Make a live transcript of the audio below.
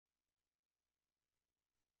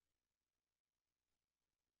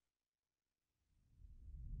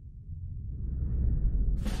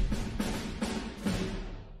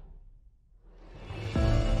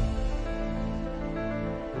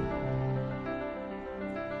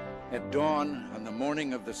At dawn on the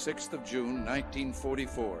morning of the 6th of June,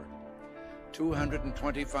 1944,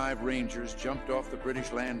 225 Rangers jumped off the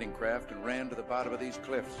British landing craft and ran to the bottom of these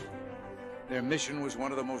cliffs. Their mission was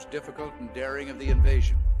one of the most difficult and daring of the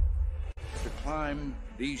invasion: to climb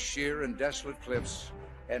these sheer and desolate cliffs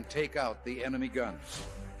and take out the enemy guns.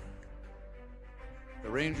 The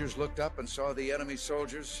Rangers looked up and saw the enemy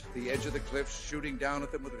soldiers at the edge of the cliffs shooting down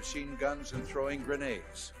at them with machine guns and throwing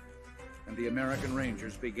grenades. And the American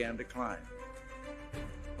Rangers began to climb.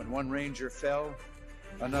 When one Ranger fell,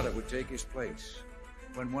 another would take his place.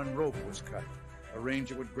 When one rope was cut, a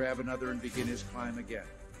Ranger would grab another and begin his climb again.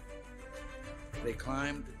 They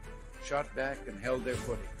climbed, shot back, and held their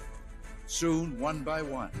footing. Soon, one by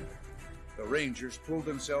one, the Rangers pulled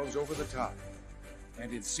themselves over the top,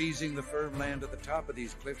 and in seizing the firm land at the top of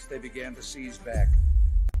these cliffs, they began to seize back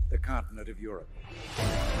the continent of Europe.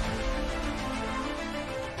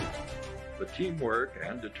 The teamwork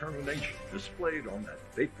and determination displayed on that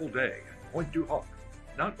fateful day at Pointe du Hoc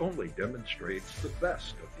not only demonstrates the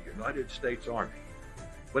best of the United States Army,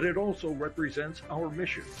 but it also represents our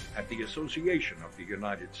mission at the Association of the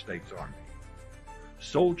United States Army.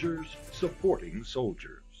 Soldiers supporting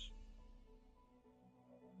soldiers.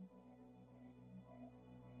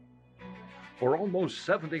 For almost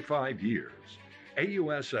 75 years,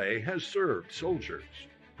 AUSA has served soldiers,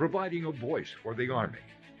 providing a voice for the Army,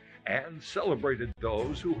 and celebrated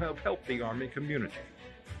those who have helped the Army community.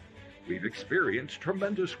 We've experienced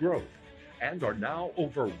tremendous growth and are now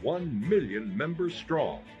over 1 million members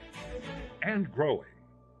strong and growing.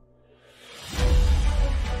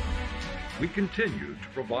 We continue to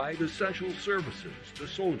provide essential services to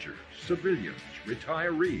soldiers, civilians,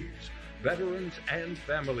 retirees, veterans, and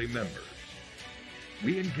family members.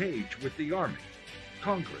 We engage with the Army,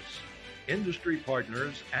 Congress, industry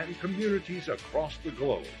partners, and communities across the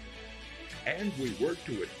globe. And we work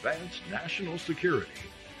to advance national security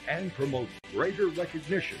and promote greater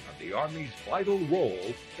recognition of the Army's vital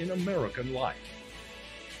role in American life.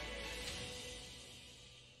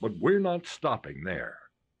 But we're not stopping there.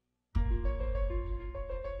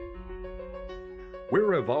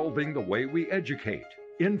 We're evolving the way we educate,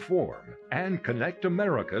 inform, and connect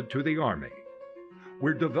America to the Army.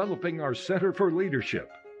 We're developing our Center for Leadership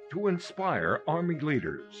to inspire Army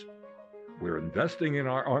leaders. We're investing in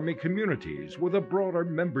our Army communities with a broader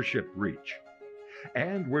membership reach.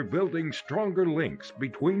 And we're building stronger links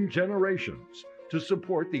between generations to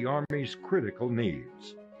support the Army's critical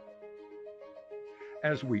needs.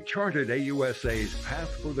 As we charted AUSA's path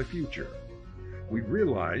for the future, we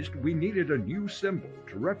realized we needed a new symbol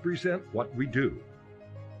to represent what we do.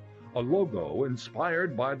 A logo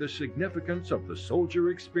inspired by the significance of the soldier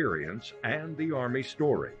experience and the Army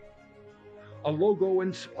story. A logo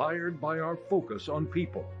inspired by our focus on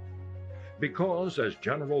people. Because, as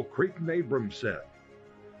General Creighton Abrams said,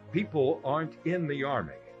 people aren't in the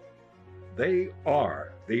Army. They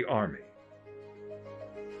are the Army.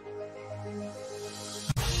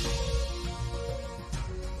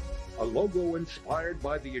 A logo inspired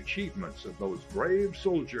by the achievements of those brave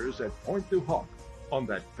soldiers at Pointe du Hoc on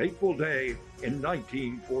that fateful day in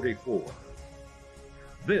 1944.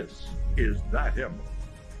 This is that emblem.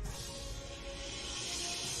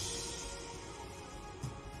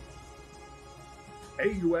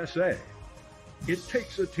 AUSA. It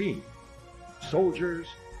takes a team. Soldiers,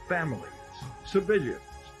 families, civilians,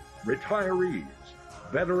 retirees,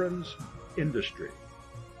 veterans, industry,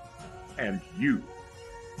 and you.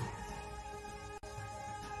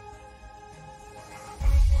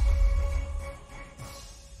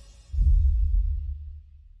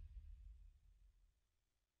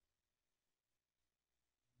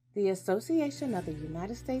 The Association of the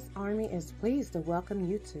United States Army is pleased to welcome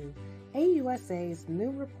you to AUSA's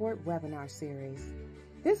New Report webinar series.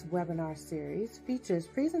 This webinar series features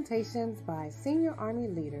presentations by senior Army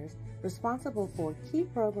leaders responsible for key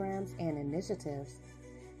programs and initiatives.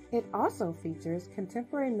 It also features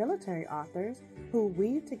contemporary military authors who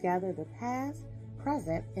weave together the past,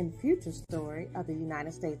 present, and future story of the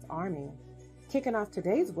United States Army. Kicking off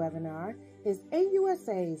today's webinar is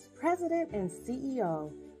AUSA's President and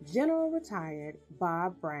CEO, General Retired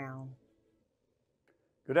Bob Brown.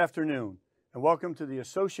 Good afternoon, and welcome to the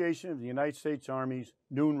Association of the United States Army's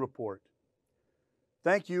Noon Report.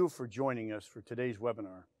 Thank you for joining us for today's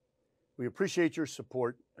webinar. We appreciate your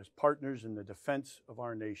support as partners in the defense of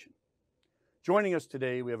our nation. Joining us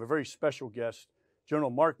today, we have a very special guest, General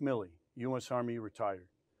Mark Milley, U.S. Army retired.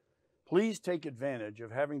 Please take advantage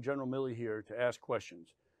of having General Milley here to ask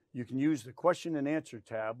questions. You can use the question and answer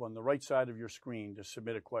tab on the right side of your screen to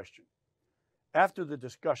submit a question. After the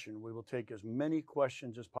discussion, we will take as many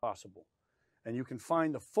questions as possible. and you can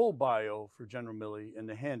find the full bio for General Milley in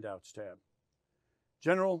the Handouts tab.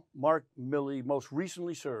 General Mark Milley most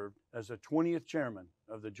recently served as the 20th Chairman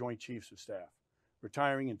of the Joint Chiefs of Staff,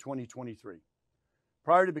 retiring in 2023.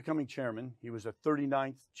 Prior to becoming Chairman, he was the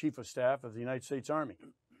 39th Chief of Staff of the United States Army.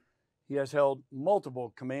 He has held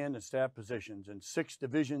multiple command and staff positions in 6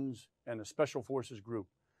 divisions and a Special Forces group.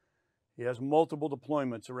 He has multiple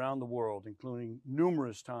deployments around the world, including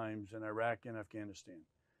numerous times in Iraq and Afghanistan.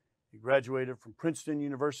 He graduated from Princeton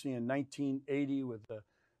University in 1980 with a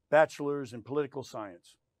bachelor's in political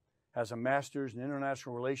science, has a master's in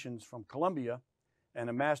international relations from Columbia, and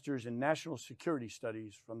a master's in national security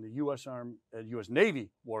studies from the U.S.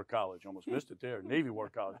 Navy War College. Almost missed it there, Navy War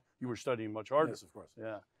College. You were studying much harder. Yes, of course.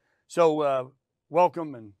 Yeah. So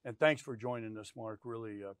welcome and thanks for joining us, Mark.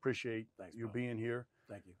 Really appreciate you being here.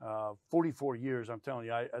 Thank you. 44 years, I'm telling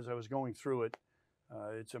you, as I was going through it,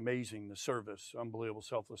 it's amazing, the service, unbelievable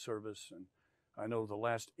selfless service. And I know the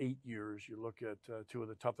last 8 years, you look at 2 of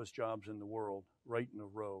the toughest jobs in the world right in a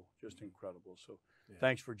row, just incredible. So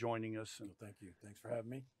thanks for joining us. And thank you. Thanks for having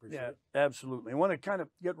me. Appreciate it. Absolutely. I want to kind of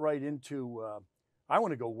get right into, I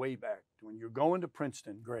want to go way back to when you're going to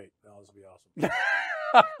Princeton. Great. That will be awesome.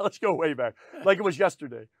 Let's go way back, like it was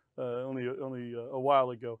yesterday, only a while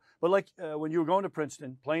ago. But like when you were going to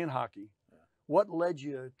Princeton, playing hockey, what led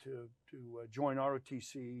you to join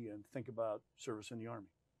ROTC and think about service in the Army?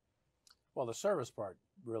 Well, the service part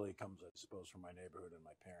really comes, I suppose, from my neighborhood and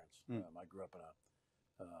my parents. I grew up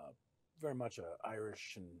in a very much an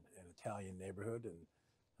Irish and Italian neighborhood, and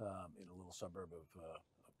in a little suburb of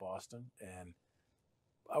Boston. And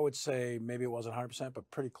I would say maybe it wasn't 100%,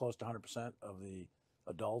 but pretty close to 100% of the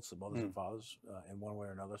adults, the mothers and fathers, in one way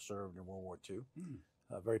or another, served in World War II.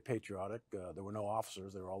 Very patriotic. There were no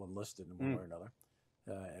officers; they were all enlisted in one way or another.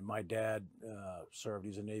 And my dad served.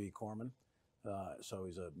 He's a Navy corpsman, so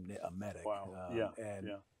he's a medic. Wow.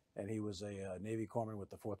 And he was a Navy corpsman with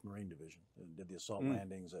the 4th Marine Division, and did the assault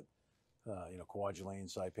landings at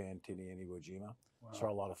Kwajalein, Saipan, Tinian, Iwo Jima. Wow. Saw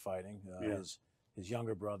a lot of fighting. His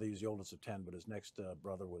younger brother, he's the oldest of 10, but his next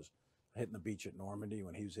brother was hitting the beach at Normandy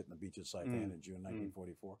when he was hitting the beach at Saipan in June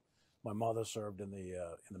 1944. My mother served in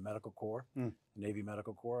the medical corps, Navy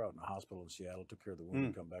Medical Corps, out in a hospital in Seattle, took care of the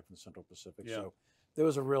wounded, come back from the Central Pacific. So there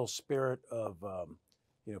was a real spirit of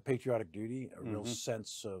patriotic duty, a real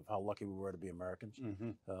sense of how lucky we were to be Americans,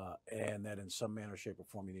 and that in some manner, shape, or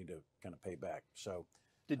form you need to kind of pay back. So.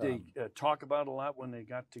 Did they talk about it a lot when they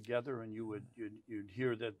got together, and you'd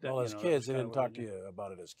hear that? Well, as kids, they didn't talk to you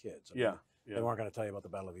about it as kids. I mean, they weren't going to tell you about the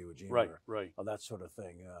Battle of Iwo Jima, or that sort of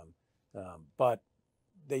thing. But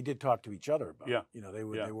they did talk to each other about it. You know, they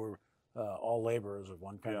were all laborers of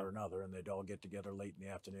one kind or another, and they'd all get together late in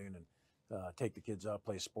the afternoon and take the kids out,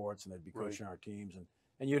 play sports, and they'd be coaching our teams,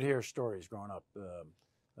 and you'd hear stories growing up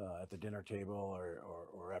at the dinner table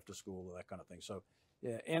or after school, that kind of thing. So.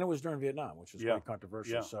 Yeah, and it was during Vietnam, which was quite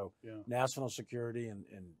controversial. So national security and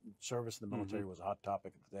service in the military was a hot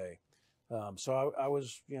topic of the day. So I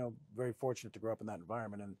was, very fortunate to grow up in that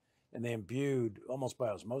environment, and they imbued, almost by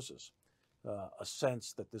osmosis, a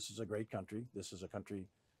sense that this is a great country. This is a country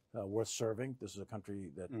worth serving. This is a country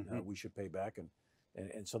that we should pay back,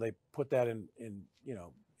 and so they put that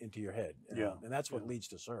into your head. And that's what leads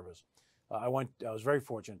to service. I was very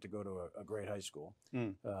fortunate to go to a great high school,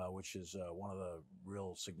 which is one of the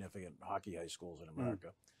real significant hockey high schools in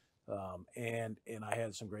America. And I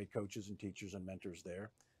had some great coaches and teachers and mentors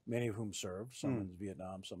there, many of whom served, some in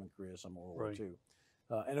Vietnam, some in Korea, some in World War II.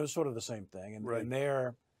 And it was sort of the same thing. And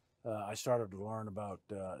there, I started to learn about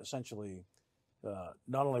essentially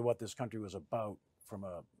not only what this country was about from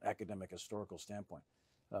an academic historical standpoint,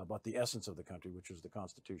 but the essence of the country, which was the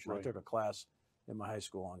Constitution. I took a class in my high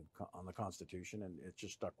school on the Constitution, and it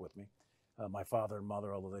just stuck with me. My father and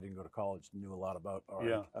mother, although they didn't go to college, knew a lot about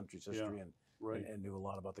our country's history and knew a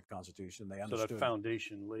lot about the Constitution. They understood. So that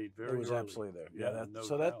foundation laid very early. It was absolutely there.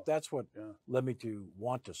 That's what led me to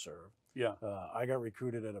want to serve. I got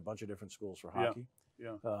recruited at a bunch of different schools for hockey.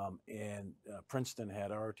 And Princeton had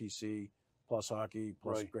ROTC plus hockey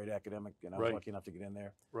plus great academic, and I was lucky enough to get in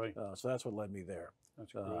there. So that's what led me there.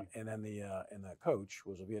 That's great. And then the coach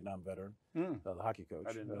was a Vietnam veteran, the hockey coach.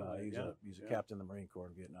 I didn't know that. He's a captain in the Marine Corps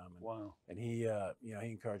in Vietnam. And he he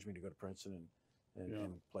encouraged me to go to Princeton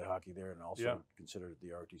and play hockey there, and also considered the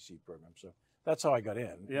ROTC program. So that's how I got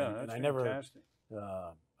in. That's fantastic.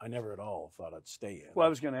 I never at all thought I'd stay in. Well, I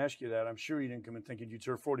was going to ask you that. I'm sure you didn't come in thinking you'd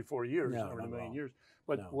serve 44 years, over a million years.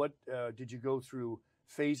 But what did you go through?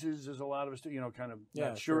 Phases, as a lot of us do, kind of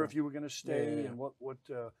not sure if you were going to stay, and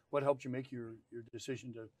what helped you make your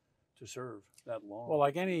decision to serve that long? Well,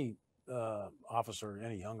 like any officer,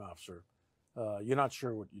 any young officer, you're not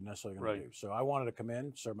sure what you're necessarily going to do. So I wanted to come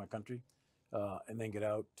in, serve my country, and then get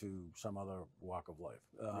out to some other walk of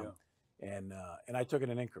life. And I took it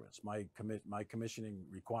in increments. My commissioning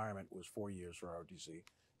requirement was 4 years for ROTC.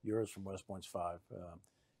 Yours from West Point's 5.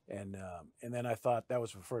 And then I thought that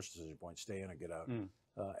was the first decision point: stay in or get out. And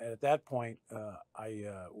at that point, I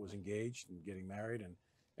was engaged and getting married,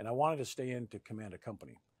 and I wanted to stay in to command a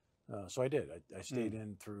company. So I did. I stayed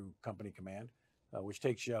in through company command, which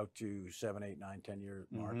takes you out to 7, 8, 9, 10-year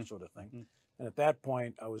mark sort of thing. And at that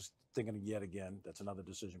point, I was thinking yet again, that's another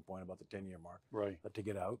decision point about the 10-year mark, to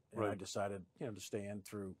get out. And I decided, to stay in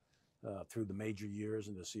through the major years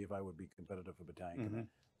and to see if I would be competitive for battalion command.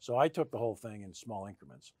 So I took the whole thing in small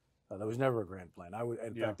increments. There was never a grand plan.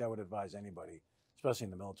 In fact, I would advise anybody, especially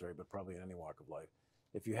in the military, but probably in any walk of life,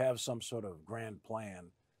 if you have some sort of grand plan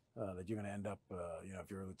that you're going to end up, if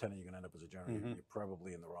you're a lieutenant, you're going to end up as a general. You're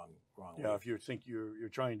probably in the wrong way. Yeah, if you think you're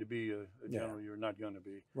trying to be a general, you're not going to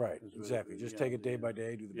be. Right, exactly. Just take it day by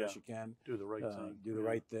day, do the best you can. Do the right thing. Do the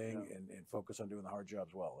right thing and focus on doing the hard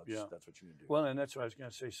jobs well. That's what you need to do. Well, and that's what I was going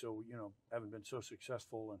to say. So, having been so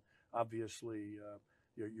successful and obviously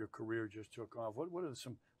your career just took off, what are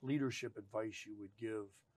some leadership advice you would give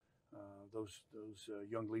those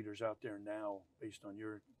young leaders out there now, based on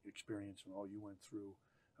your experience and all you went through?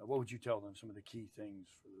 What would you tell them? Some of the key things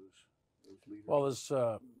for those leaders. Well,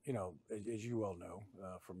 as you well know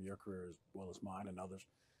from your career as well as mine and others,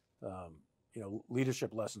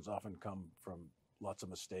 leadership lessons often come from lots of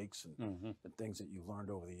mistakes and things that you've learned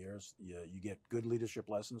over the years. You get good leadership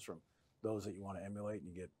lessons from those that you want to emulate, and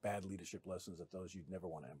you get bad leadership lessons at those you'd never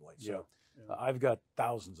want to emulate. So I've got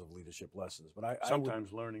thousands of leadership lessons, but I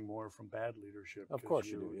would, learning more from bad leadership. Of course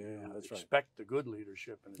you do. Yeah, that's right. Expect the good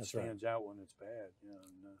leadership, and it stands out when it's bad.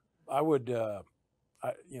 I would,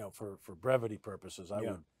 for brevity purposes,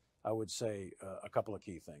 I would say a couple of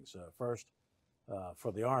key things. First,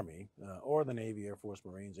 for the Army or the Navy, Air Force,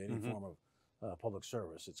 Marines, any form of public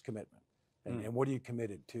service, it's commitment. And what are you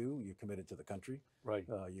committed to? You're committed to the country. Right.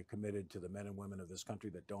 You're committed to the men and women of this country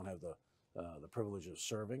that don't have the privilege of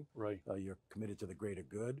serving. Right. You're committed to the greater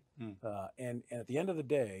good. And at the end of the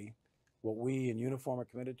day, what we in uniform are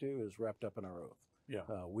committed to is wrapped up in our oath.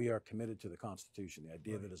 Yeah. We are committed to the Constitution, the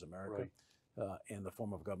idea that is America, and the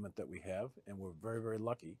form of government that we have. And we're very, very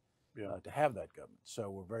lucky to have that government. So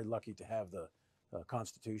we're very lucky to have the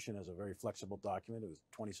Constitution as a very flexible document. It was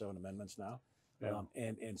 27 amendments now. Yeah.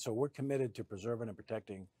 And so we're committed to preserving and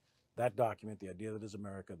protecting that document, the idea that is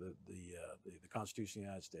America, the Constitution of the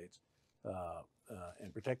United States,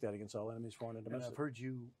 and protect that against all enemies, foreign and domestic. And I've heard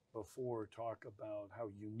you before talk about how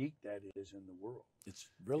unique that is in the world. It's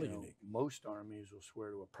really unique. Most armies will swear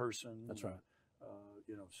to a person. That's right.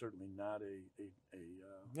 Certainly not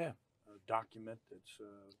a document that's.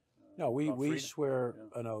 No, we swear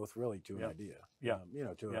an oath really to an idea.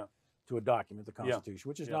 To a document, the Constitution,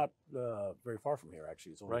 which is not very far from here,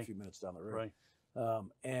 actually. It's only a few minutes down the road. Right.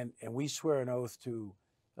 And we swear an oath to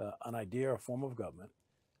an idea, a form of government,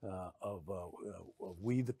 of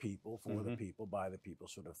we the people, for the people, by the people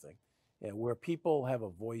sort of thing, and where people have a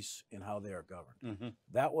voice in how they are governed.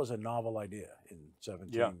 That was a novel idea in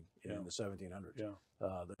the 1700s. Yeah.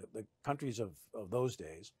 The countries of those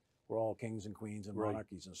days were all kings and queens and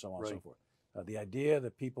monarchies and so on and so forth. The idea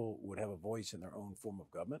that people would have a voice in their own form of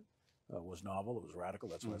government was novel. It was radical.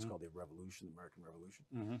 That's why it's called the Revolution, the American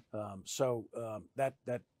Revolution.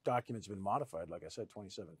 That document's been modified, like I said,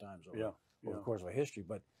 27 times over the course of our history.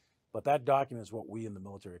 But that document is what we in the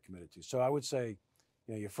military are committed to. So I would say,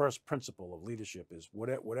 your first principle of leadership is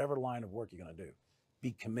whatever line of work you're going to do,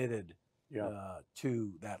 be committed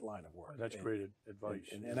to that line of work. That's great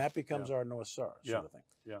advice. And that becomes our North Star sort of thing.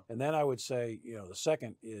 Yeah. And then I would say, the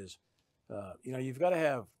second is, you've got to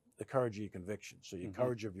have the courage of your conviction, so your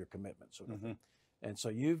courage of your commitment sort of thing. And so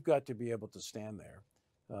you've got to be able to stand there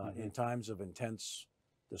in times of intense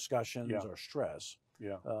discussions or stress,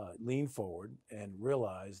 lean forward and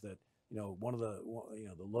realize that, one of the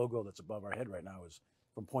logo that's above our head right now is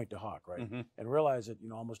from point to hawk, right? And realize that,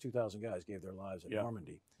 almost 2,000 guys gave their lives at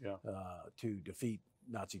Normandy to defeat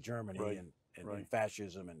Nazi Germany and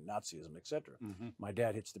fascism and Nazism, etc. My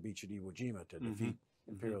dad hits the beach at Iwo Jima to defeat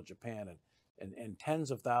Imperial Japan, and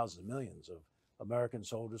tens of thousands, millions of American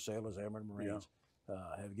soldiers, sailors, airmen, Marines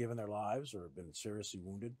have given their lives or been seriously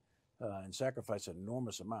wounded and sacrificed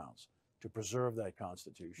enormous amounts to preserve that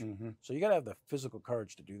Constitution. So you got to have the physical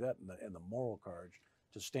courage to do that and the moral courage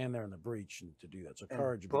to stand there in the breach and to do that. So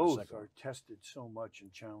courage. Both are tested so much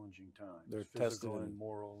in challenging times. They're physical tested and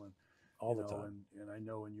moral, and all the time. And I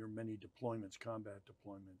know in your many deployments, combat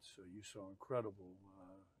deployments, you saw incredible,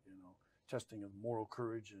 testing of moral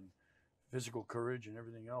courage and physical courage and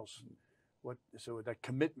everything else. so that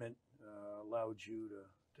commitment allowed you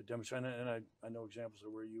to demonstrate, and I know examples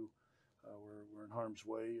of where you were in harm's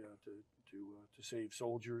way to save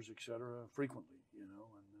soldiers, et cetera, frequently, and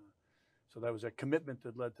so that was that commitment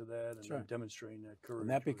that led to that, and then demonstrating that courage. And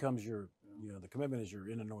that becomes your, the commitment is your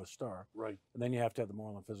inner North Star. Right. And then you have to have the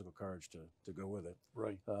moral and physical courage to go with it.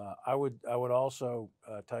 Right. I would also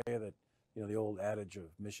tell you that, the old adage of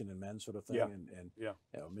mission and men sort of thing,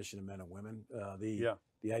 and mission and men and women.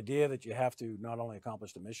 The idea that you have to not only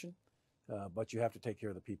accomplish the mission, but you have to take care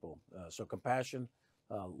of the people. So compassion,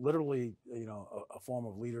 literally, a form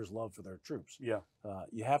of leaders' love for their troops. Yeah.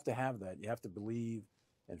 You have to have that. You have to believe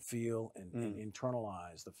and feel and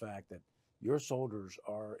internalize the fact that your soldiers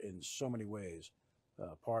are in so many ways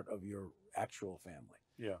part of your actual family.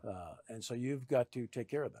 Yeah. And so you've got to take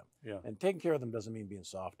care of them. Yeah. And taking care of them doesn't mean being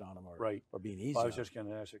soft on them or being easy. Well, I was just going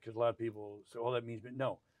to ask it because a lot of people say, "Oh, that means," but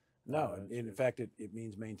no. No. In fact, it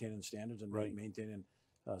means maintaining standards and maintaining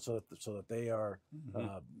so that they are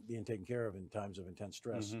being taken care of in times of intense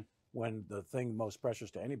stress. When the thing most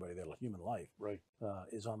precious to anybody, their human life,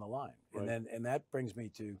 is on the line. And that brings me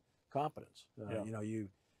to competence.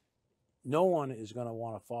 No one is going to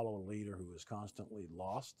want to follow a leader who is constantly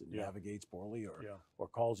lost and navigates poorly or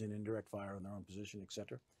calls in indirect fire in their own position,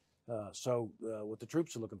 etc. So what the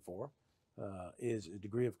troops are looking for is a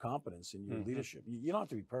degree of competence in your leadership. You don't have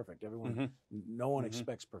to be perfect. No one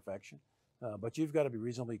expects perfection, but you've got to be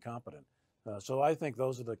reasonably competent. So I think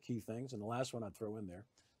those are the key things. And the last one I'd throw in there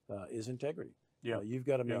is integrity. You've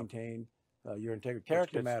got to maintain your integrity.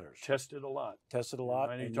 Character matters. Tested a lot.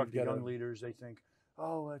 And you talk to young leaders, they think,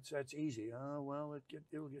 "Oh, that's easy." Well,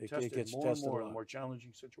 it'll get tested. It gets more tested and more in more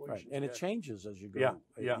challenging situations. And it changes as you go.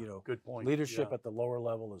 Good point. Leadership at the lower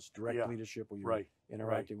level is direct leadership, where you're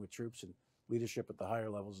interacting with troops, and leadership at the higher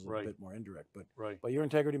levels is a bit more indirect. But your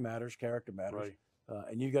integrity matters, character matters,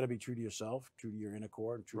 and you've got to be true to yourself, true to your inner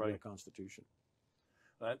core, and true to the Constitution.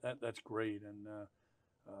 That's great, and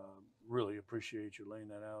really appreciate you laying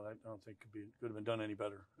that out. I don't think could have been done any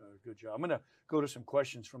better. Good job. I'm going to go to some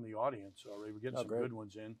questions from the audience already. We're getting some good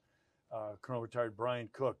ones in. Colonel Retired Brian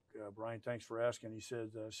Cook. Brian, thanks for asking. He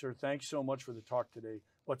said, "Sir, thanks so much for the talk today.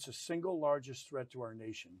 What's the single largest threat to our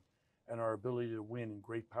nation and our ability to win in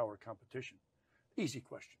great power competition?" Easy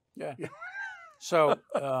question. Yeah. So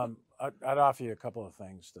I'd offer you a couple of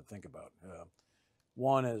things to think about.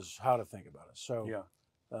 One is how to think about it. So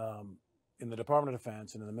in the Department of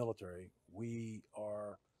Defense and in the military, we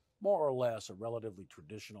are more or less a relatively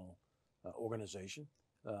traditional organization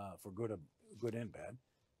for good and bad.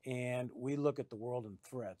 And we look at the world and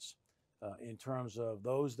threats in terms of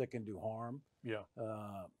those that can do harm.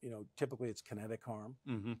 Typically it's kinetic harm.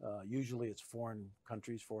 Usually it's foreign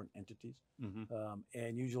countries, foreign entities.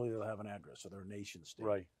 And usually they'll have an address, so they're a nation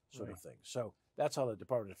state sort of thing. So that's how the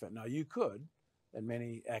Department of Defense. Now you could, and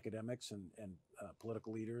many academics and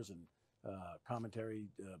political leaders and commentary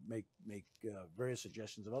make various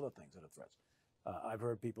suggestions of other things that are threats. I've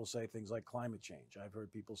heard people say things like climate change. I've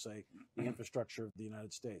heard people say the infrastructure of the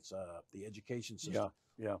United States, the education system.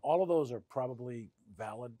 All of those are probably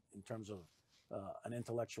valid in terms of an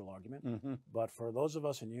intellectual argument. But for those of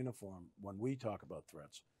us in uniform, when we talk about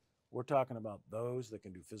threats, we're talking about those that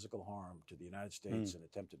can do physical harm to the United States and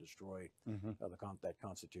attempt to destroy that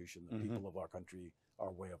Constitution, the people of our country,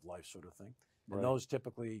 our way of life sort of thing. And those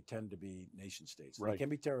typically tend to be nation states. They can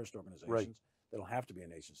be terrorist organizations. They don't have to be a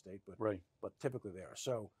nation state, but typically they are.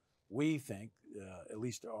 So we think, at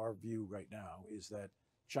least our view right now, is that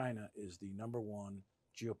China is the #1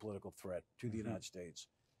 geopolitical threat to the United States,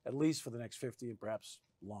 at least for the next 50 and perhaps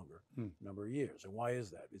longer number of years. And why is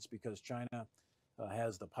that? It's because China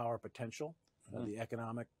has the power potential, the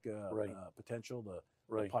economic potential,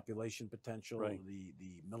 the population potential,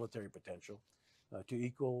 the military potential to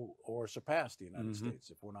equal or surpass the United States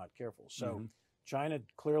if we're not careful. So China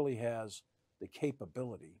clearly has the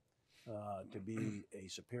capability to be a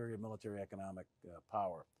superior military economic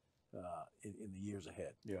power in the years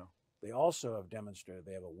ahead. They also have demonstrated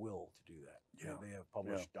they have a will to do that. They have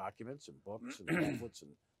published documents and books and pamphlets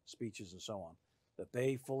and speeches and so on that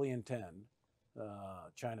they fully intend,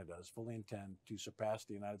 China does, fully intend to surpass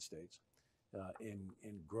the United States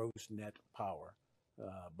in gross net power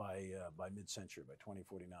by mid-century, by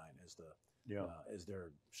 2049, as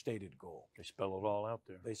their stated goal. They spell it all out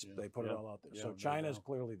there. They put it all out there. So China is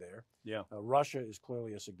clearly there. Russia is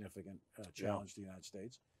clearly a significant challenge to the United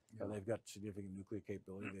States. They've got significant nuclear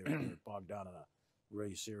capability. They're bogged down in a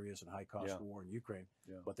very serious and high-cost war in Ukraine,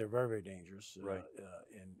 but they're very, very dangerous,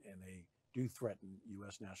 and they do threaten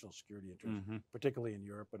U.S. national security interests, particularly in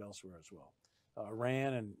Europe, but elsewhere as well.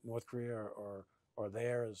 Iran and North Korea are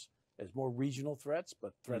there as more regional threats,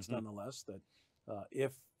 but threats nonetheless. That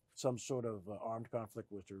if some sort of armed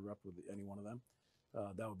conflict was to erupt with any one of them,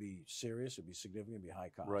 that would be serious. It'd be significant. It'd be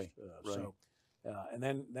high cost. Right. So, and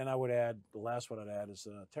then I would add, the last one I'd add is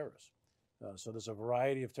terrorists. So there's a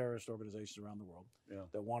variety of terrorist organizations around the world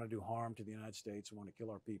that want to do harm to the United States and want to kill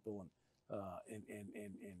our people and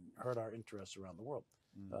hurt our interests around the world.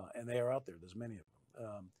 And they are out there. There's many of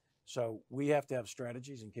them. So we have to have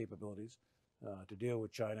strategies and capabilities to deal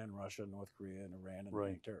with China and Russia, North Korea and Iran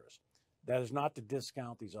and terrorists. That is not to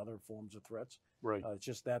discount these other forms of threats. Right. It's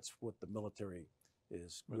just that's what the military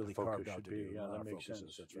is really carved out to do. Yeah, that makes sense.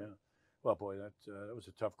 That's right. Well, boy, that was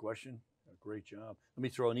a tough question. Great job. Let me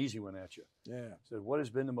throw an easy one at you. Yeah. So what has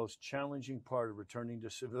been the most challenging part of returning to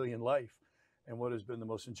civilian life? And what has been the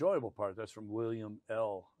most enjoyable part? That's from William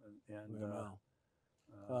L.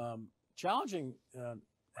 Challenging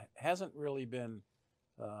hasn't really been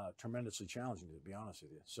tremendously challenging, to be honest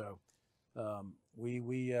with you. So we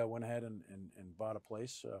went ahead and bought a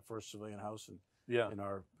place, first civilian house in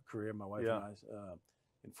our career, my wife and I.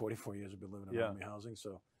 In 44 years, we've been living in Army housing.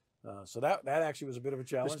 So that actually was a bit of a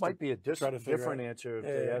challenge. This might be a different answer if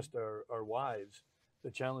they asked our wives.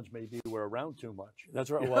 The challenge may be we're around too much. That's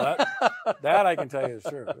right. Well, that I can tell you is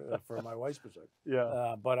true from my wife's perspective.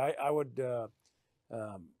 Yeah. But I would, the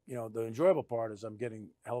enjoyable part is I'm getting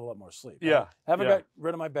a hell of a lot more sleep. Yeah. I haven't got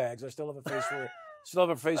rid of my bags. I still have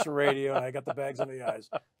a face for radio, and I got the bags on the eyes.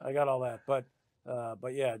 I got all that. But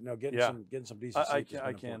yeah, no, getting some decent sleep.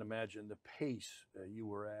 I can't imagine the pace you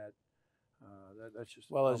were at. That's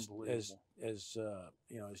just unbelievable.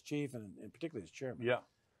 As chief and particularly as chairman. Yeah.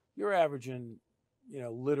 You're averaging,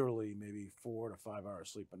 literally maybe 4 to 5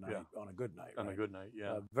 hours sleep a night on a good night. On a good night,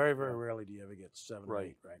 yeah. Very, very rarely do you ever get 7 or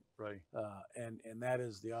 8, right? Right. And that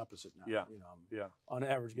is the opposite now. Yeah. I'm on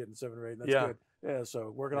average getting 7 or 8. And that's good. Yeah.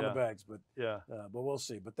 So working on the bags, but we'll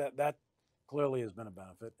see. But that clearly has been a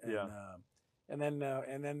benefit. And,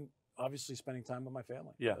 and then obviously spending time with my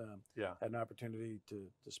family. Had an opportunity to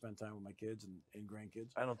spend time with my kids and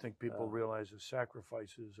grandkids. I don't think people realize the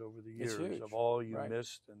sacrifices over the years of all you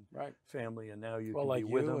missed and family, and now you can be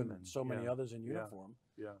with them. And so many others in uniform.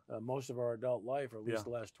 Most of our adult life, or at least the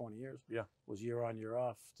last 20 years, was year on, year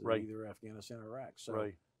off to either Afghanistan or Iraq. So,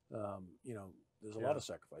 there's a lot of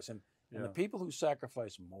sacrifice. And the people who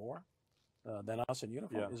sacrifice more than us in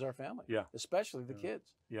uniform is our family, especially the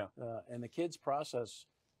kids. And the kids process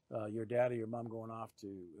your dad or your mom going off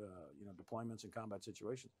to deployments and combat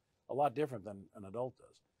situations a lot different than an adult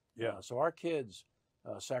does. So our kids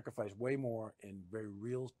sacrifice way more in very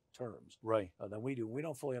real terms than we do. We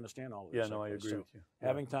don't fully understand all of this. I agree with you.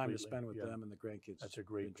 Having time to spend with them and the grandkids, that's a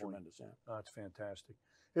great point. Tremendous. That's fantastic.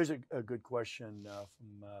 Here's a good question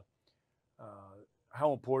from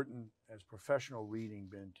how important has professional reading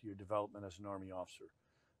been to your development as an Army officer?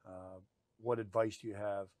 What advice do you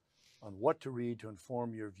have on what to read to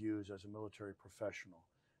inform your views as a military professional?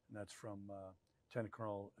 And that's from Lieutenant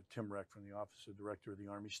Colonel Tim Reck from the Office of Director of the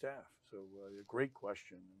Army Staff. So a great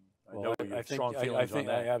question. I know you have strong feelings on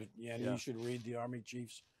that. You should read the Army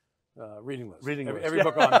Chief's reading list. Every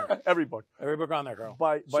book on there. Every book on there, Carl.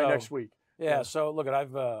 By next week. So look,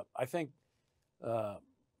 I think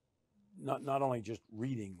not only just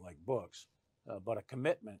reading like books, but a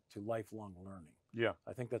commitment to lifelong learning.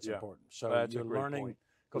 I think that's important. So that's you're learning. Point.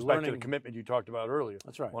 Goes back to the commitment you talked about earlier.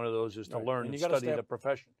 That's right. One of those is to learn and study the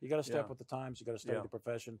profession. You got to step with the times. You got to study the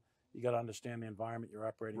profession. You got to understand the environment you're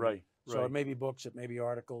operating in. So it may be books, it may be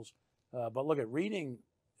articles. But look, at reading,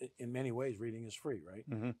 in many ways, reading is free, right?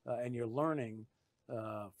 And you're learning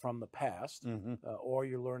from the past, or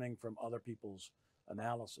you're learning from other people's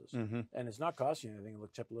analysis. And it's not costing you anything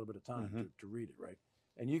except a little bit of time to read it, right?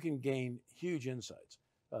 And you can gain huge insights.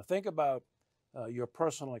 Think about your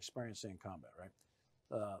personal experience in combat, right?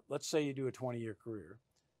 Let's say you do a 20-year career,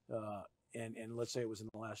 and let's say it was in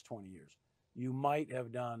the last 20 years. You might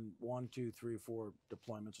have done 1, 2, 3, 4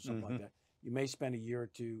 deployments or something like that. You may spend a year or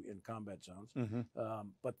two in combat zones.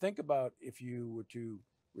 But think about if you were to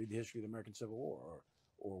read the history of the American Civil War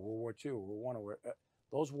or World War II or World War I.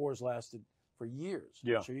 Those wars lasted for years.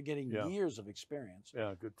 So you're getting years of experience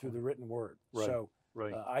through the written word. So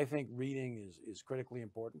I think reading is critically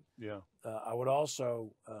important. I would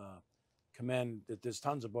also commend that there's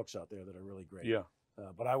tons of books out there that are really great.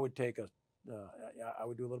 But I would take I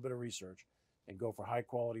would do a little bit of research and go for high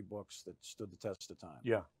quality books that stood the test of time.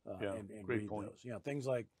 And great read point. those. Things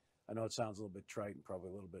like, I know it sounds a little bit trite and probably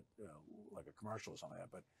a little bit like a commercial or something like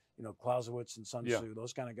that, but Clausewitz and Sun Tzu,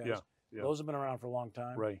 those kind of guys, those have been around for a long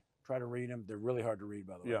time. Try to read them. They're really hard to read,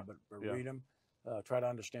 by the way, but read them, try to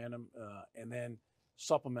understand them, and then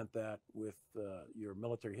supplement that with your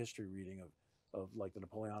military history reading of like the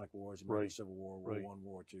Napoleonic Wars, American Civil War, World War I,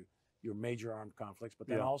 War II, your major armed conflicts, but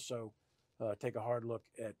then also take a hard look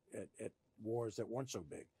at wars that weren't so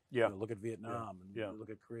big. Yeah. Look at Vietnam and look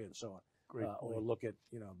at Korea and so on. Or look at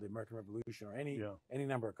the American Revolution or any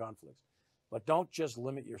number of conflicts. But don't just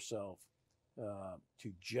limit yourself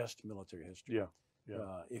to just military history.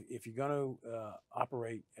 If you're going to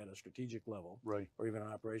operate at a strategic level or even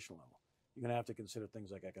an operational level, you're going to have to consider things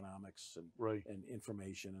like economics and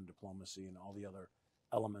information and diplomacy and all the other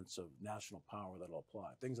elements of national power that'll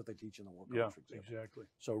apply. Things that they teach in the war college, for example. Exactly.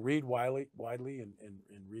 So read widely and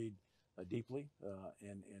read deeply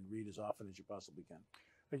and read as often as you possibly can.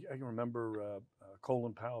 I can remember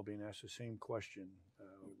Colin Powell being asked the same question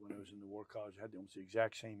when I was in the war college. I had almost the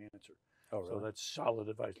exact same answer. Oh, really? So that's solid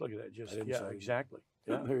advice. Look at that. Just exactly.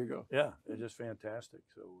 Yeah, there you go. Yeah, it's just fantastic.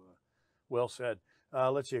 So well said.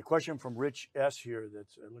 Let's see, a question from Rich S. here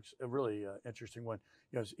that looks a really interesting one.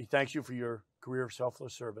 He thanks you for your career of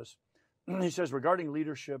selfless service. He says, regarding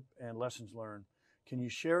leadership and lessons learned, can you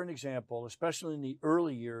share an example, especially in the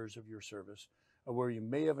early years of your service, of where you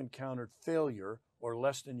may have encountered failure or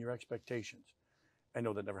less than your expectations? I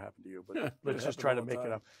know that never happened to you, but let's just try to make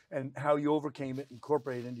it up. And how you overcame it,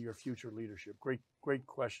 incorporate it into your future leadership. Great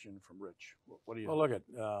question from Rich. What do you? Well, look at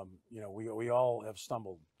we all have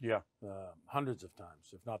stumbled. Hundreds of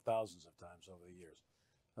times, if not thousands of times over the years.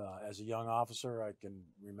 As a young officer, I can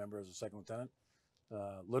remember as a second lieutenant,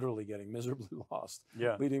 literally getting miserably lost.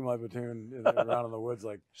 Leading my platoon around in the woods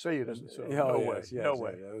like. Say you didn't. So no way. No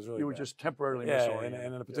way. It was really you were bad. just temporarily misoriented.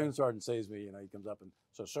 And the platoon sergeant says me, he comes up and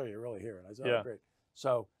so, sir, you're really here. And I said, oh, great.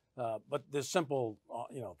 So, but there's simple,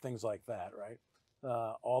 things like that, right?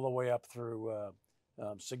 All the way up through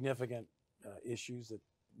significant issues that,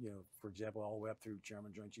 for example, all the way up through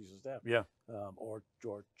Chairman Joint Chiefs of Staff, or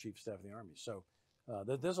Chief of Staff of the Army. So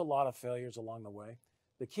there's a lot of failures along the way.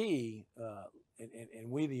 The key, and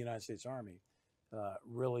we, the United States Army,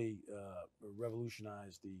 really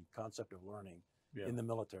revolutionized the concept of learning in the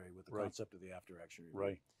military with the concept of the after-action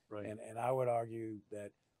review. And I would argue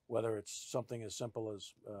that whether it's something as simple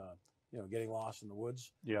as getting lost in the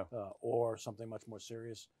woods, or something much more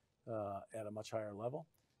serious at a much higher level,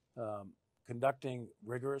 conducting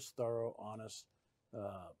rigorous, thorough, honest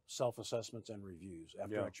self-assessments and reviews,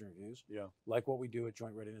 after-action reviews, like what we do at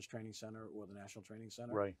Joint Readiness Training Center or the National Training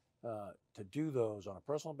Center, to do those on a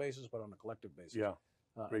personal basis, but on a collective basis.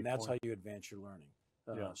 And that's how you advance your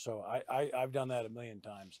learning. So I've done that a million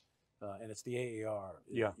times. And it's the AAR.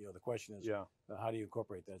 The question is, how do you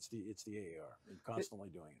incorporate that? It's the AAR, and constantly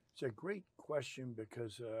doing it. It's a great question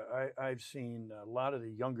because I've seen a lot of the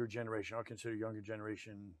younger generation. I'll consider younger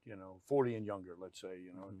generation, 40 and younger, let's say,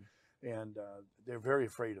 and they're very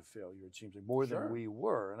afraid of failure. It seems like more than we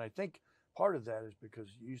were. And I think part of that is because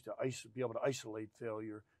you used to be able to isolate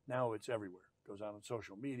failure. Now it's everywhere. It goes out on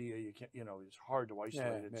social media. You can't, it's hard to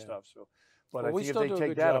isolate it and stuff. So. But I think if they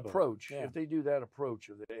take that approach, if they do that approach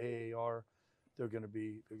of the AAR, they're going to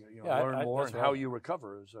be, learn more and how you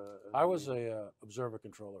recover. I was a observer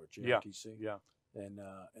controller at JRTC. And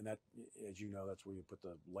that, as you know, that's where you put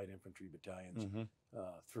the light infantry battalions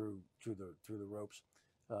through the ropes.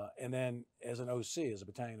 And then as an OC, as a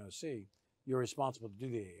battalion OC, you're responsible to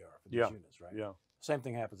do the AAR for these units, right? Same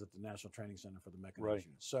thing happens at the National Training Center for the mechanized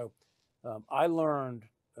units. So I learned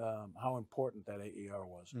how important that AAR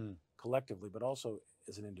was collectively, but also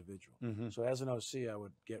as an individual. So as an OC, I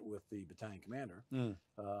would get with the battalion commander,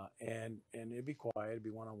 and it'd be quiet, it'd be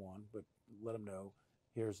one-on-one, but let them know,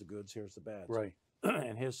 here's the goods, here's the bads.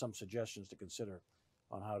 And here's some suggestions to consider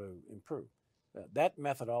on how to improve. That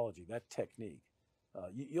methodology, that technique,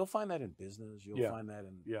 you'll find that in business, you'll find that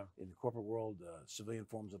in the corporate world, civilian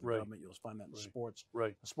forms of the government, you'll find that in sports.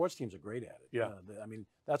 The sports teams are great at it. I mean,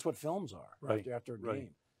 that's what films are after a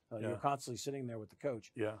game. You're constantly sitting there with the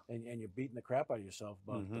coach, and you're beating the crap out of yourself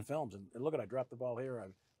about the films. And look, I dropped the ball here,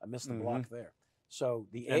 I missed the block there. So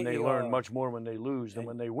and they learn much more when they lose than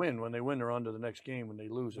when they win. When they win, they're on to the next game. When they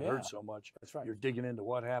lose, it hurts so much. That's right. You're digging into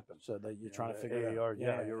what happened. So that you're trying to figure it out.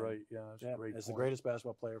 You're right. That's a great As point. the greatest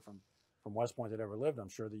basketball player from West Point that ever lived, I'm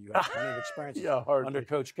sure that you have plenty of experience under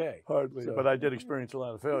Coach K. Hardly, but I did experience a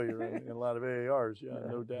lot of failure and a lot of AARs,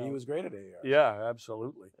 no doubt. He was great at AARs. Yeah,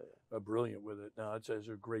 absolutely. Brilliant with it. No, those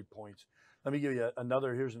are great points. Let me give you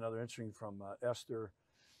here's another interesting from Esther.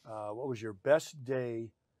 What was your best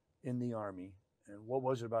day in the Army? And what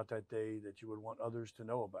was it about that day that you would want others to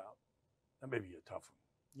know about? That may be a tough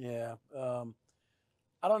one. Yeah.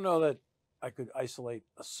 I don't know that I could isolate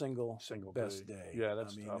a single best day. Yeah,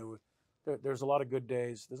 that's tough. There's a lot of good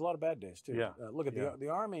days. There's a lot of bad days, too. Look at the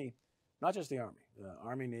Army, not just the Army,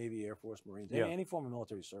 Army, Navy, Air Force, Marines, any form of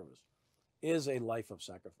military service is a life of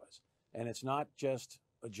sacrifice. And it's not just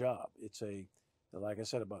a job. It's like I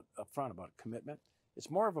said up front about commitment. It's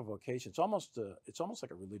more of a vocation. It's almost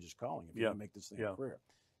like a religious calling if you want to make this thing a career.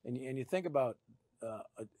 And you think about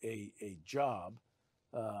a job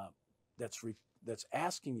that's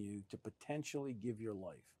asking you to potentially give your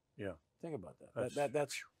life. Yeah. Think about that.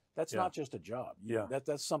 That's not just a job.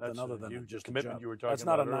 That's something other than just commitment a job. You were talking that's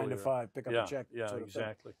not about a 9 to earlier. 5 pick up a check. Yeah, sort of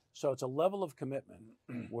exactly. thing. So it's a level of commitment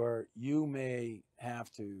where you may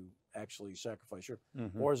have to actually sacrifice your,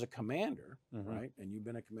 or as a commander, right? And you've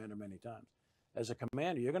been a commander many times. As a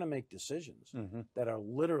commander, you're going to make decisions that are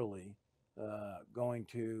literally going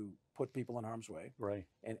to put people in harm's way. Right.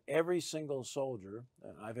 And every single soldier,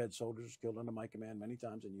 and I've had soldiers killed under my command many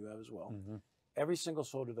times, and you have as well. Every single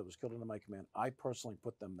soldier that was killed under my command, I personally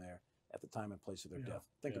put them there at the time and place of their death.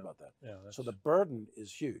 Think about that. Yeah, so the burden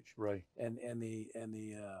is huge. Right. And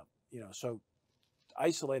so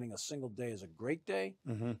isolating a single day as a great day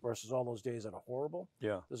versus all those days that are horrible.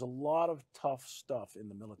 Yeah. There's a lot of tough stuff in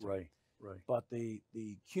the military. Right. Right. But the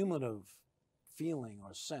cumulative feeling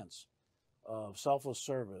or sense of selfless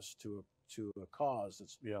service to a cause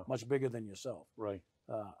that's much bigger than yourself. Right.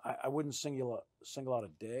 I wouldn't single out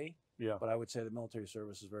a day. Yeah. But I would say the military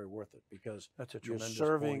service is very worth it because that's a tremendous you're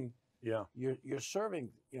serving. Point. Yeah. You're serving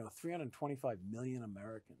 325 million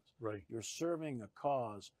Americans. Right. You're serving a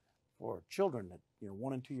cause for children that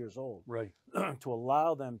 1 and 2 years old. Right. To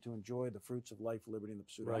allow them to enjoy the fruits of life, liberty, and the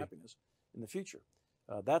pursuit of happiness in the future.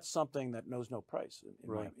 That's something that knows no price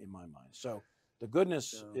in my mind. So the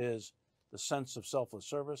goodness is the sense of selfless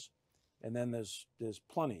service, and then there's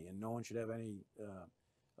plenty, and no one should have any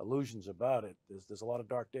illusions about it. There's a lot of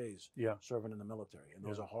dark days serving in the military, and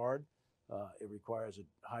those are hard. It requires a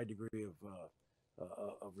high degree of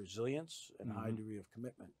resilience and a high degree of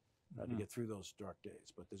commitment to get through those dark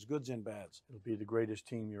days. But there's goods and bads. It'll be the greatest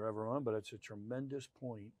team you're ever on, but it's a tremendous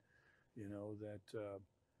point,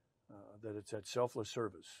 that it's that selfless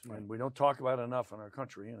service, and we don't talk about it enough in our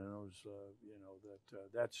country. And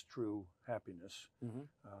that's true happiness,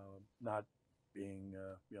 not being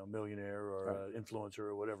a millionaire or influencer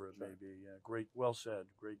or whatever it may be. Great, well said.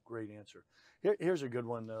 Great answer. Here's a good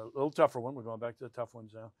one, a little tougher one. We're going back to the tough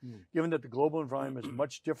ones now. Given that the global environment is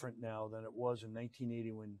much different now than it was in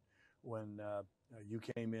 1980 when you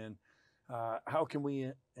came in, how can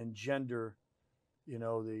we engender,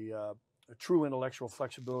 a true intellectual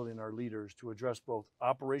flexibility in our leaders to address both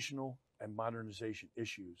operational and modernization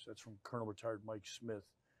issues? That's from Colonel Retired Mike Smith.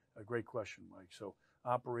 A great question, Mike. So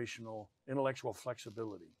operational, intellectual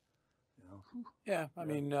flexibility. Yeah, I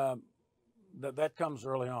mean, that comes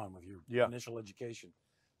early on with your initial education,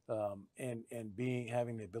 and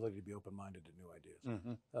having the ability to be open-minded to new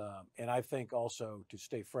ideas. And I think also to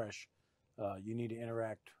stay fresh, you need to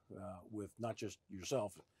interact with not just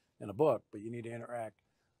yourself in a book, but you need to interact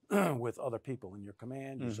with other people in your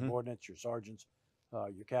command, your subordinates, your sergeants,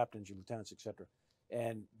 your captains, your lieutenants, etc.,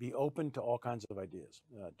 and be open to all kinds of ideas.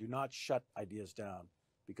 Do not shut ideas down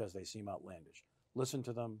because they seem outlandish. Listen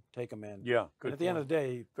to them, take them in. Yeah, good. And at the end of the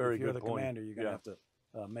day, if you're the commander, you're going to have to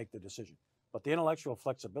make the decision. But the intellectual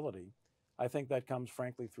flexibility, I think that comes,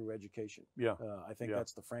 frankly, through education. Yeah. I think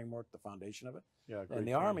that's the framework, the foundation of it. Yeah. And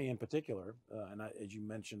the Army in particular, as you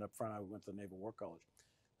mentioned up front, I went to the Naval War College.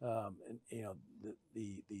 And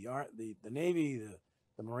the Navy,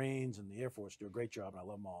 the Marines, and the Air Force do a great job, and I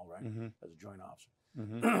love them all, right? As a joint officer.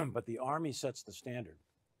 But the Army sets the standard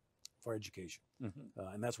for education,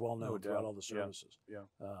 and that's well known throughout all the services.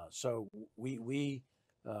 So we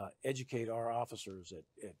educate our officers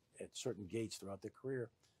at certain gates throughout their career,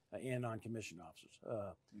 and non-commissioned officers,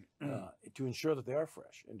 to ensure that they are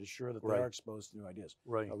fresh and to ensure that they are exposed to new ideas.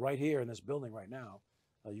 Right here in this building right now,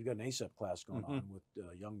 you've got an ASAP class going on with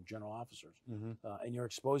young general officers, and you're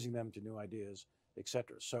exposing them to new ideas,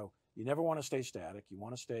 etc. So you never want to stay static. You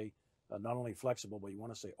want to stay not only flexible, but you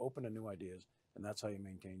want to stay open to new ideas, and that's how you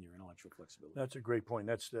maintain your intellectual flexibility. That's a great point.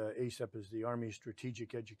 That's the ASAP is the Army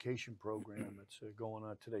Strategic Education Program that's going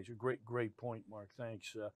on today. It's a great point, Mark.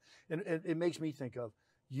 Thanks. And it makes me think of,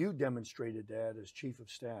 you demonstrated that as Chief of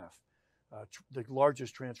Staff, the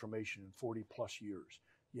largest transformation in 40 plus years.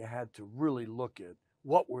 You had to really look at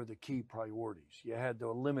what were the key priorities. You had to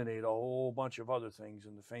eliminate a whole bunch of other things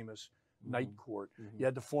in the famous Night Court. You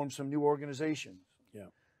had to form some new organizations. Yeah.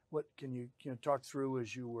 What can you talk through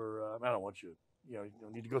as you were? I don't want you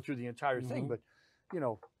don't need to go through the entire thing, but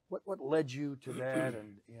what led you to that,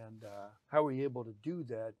 and how were you able to do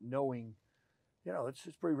that, knowing it's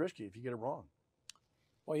pretty risky if you get it wrong.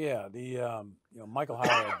 Well, yeah, the Michael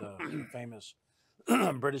Howard, the famous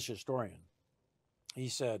British historian, he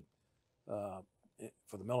said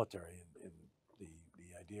for the military and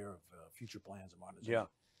the idea of future plans and modernization,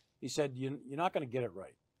 he said, you're not going to get it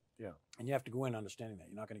right. Yeah. And you have to go in understanding that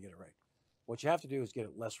you're not going to get it right. What you have to do is get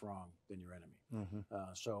it less wrong than your enemy.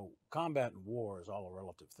 So combat and war is all a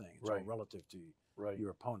relative thing. It's all relative to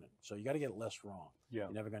your opponent. So you got to get it less wrong. Yeah.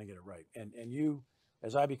 You're never going to get it right. And you,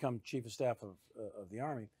 as I become chief of staff of the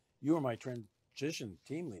Army, you were my transition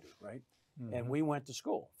team leader, right? And we went to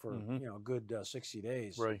school for a good 60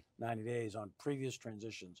 days, 90 days on previous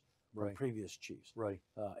transitions from previous chiefs.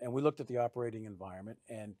 And we looked at the operating environment,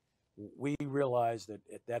 and we realized that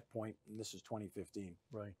at that point, and this is 2015,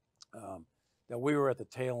 that we were at the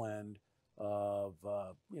tail end of,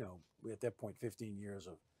 at that point, 15 years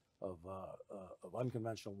of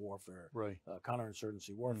unconventional warfare,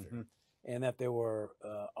 counterinsurgency warfare, and that there were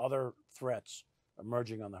other threats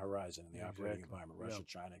emerging on the horizon in the operating environment, Russia,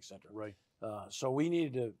 China, et cetera. So we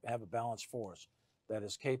needed to have a balanced force that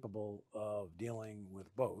is capable of dealing with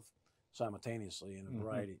both simultaneously in a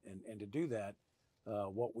variety. And to do that,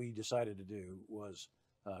 what we decided to do was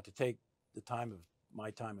to take the time of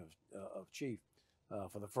my time of chief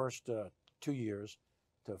for the first 2 years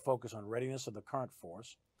to focus on readiness of the current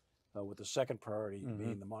force, with the second priority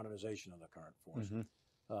being the modernization of the current force.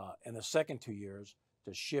 And the second 2 years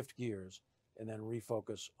to shift gears and then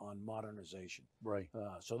refocus on modernization.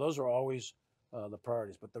 So those are always the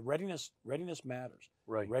priorities. But the readiness matters.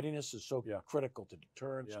 Readiness is so critical to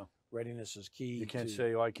deterrence. Readiness is key. You can't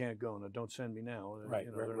say, "Oh, I can't go," no, don't send me now.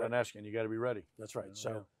 They're not asking. You got to be ready. That's right.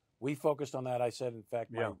 So we focused on that. I said, in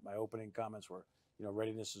fact, my opening comments were,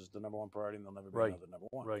 readiness is the #1 priority, and there'll never be another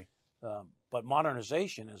 #1. But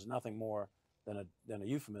modernization is nothing more than a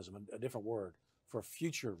euphemism, a different word for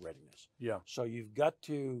future readiness. So you've got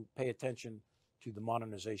to pay attention to the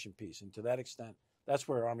modernization piece, and to that extent, that's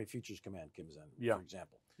where Army Futures Command comes in. For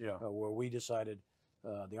example, where we decided,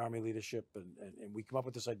 the Army leadership, and we come up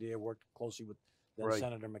with this idea, worked closely with then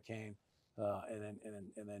Senator McCain, and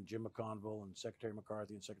then Jim McConville and Secretary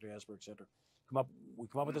McCarthy and Secretary Esper, et cetera. We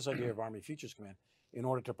come up with this idea of Army Futures Command in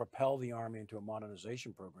order to propel the Army into a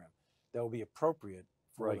modernization program that will be appropriate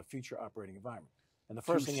for the future operating environment. And the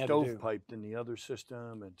first thing you had to do, stovepiped in the other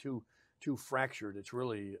system and too fractured. It's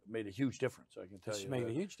really made a huge difference. I can tell you. It's made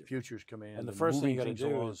a huge difference. Futures Command. And the first thing you got to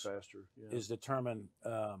do is determine.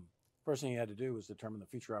 First thing you had to do was determine the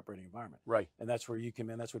future operating environment. And that's where you come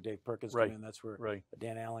in. That's where Dave Perkins came in. That's where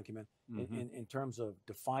Dan Allen came in. In terms of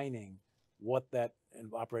defining what that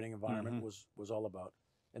operating environment was all about.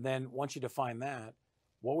 And then once you define that,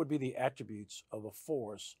 what would be the attributes of a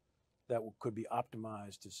force that could be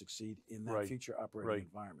optimized to succeed in that future operating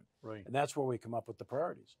environment? And that's where we come up with the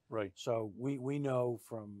priorities. So we know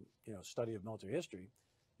from study of military history,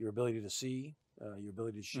 your ability to see, your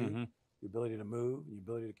ability to shoot, your ability to move, your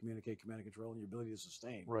ability to communicate, command and control, and your ability to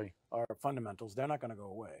sustain are fundamentals. They're not going to go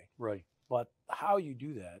away. But how you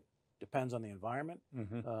do that depends on the environment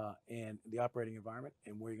and the operating environment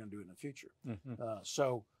and where you're going to do it in the future.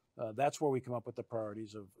 So that's where we come up with the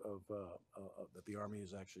priorities of that the Army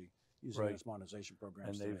is actually using its modernization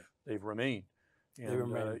programs. And they've remained. They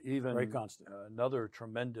remain even very constant. Another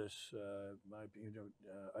tremendous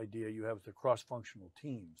idea you have is the cross-functional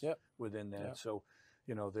teams within that. So,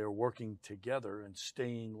 they're working together and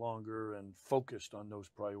staying longer and focused on those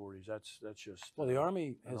priorities. That's just the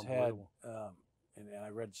Army has had, and I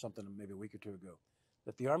read something maybe a week or two ago,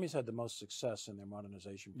 that the Army's had the most success in their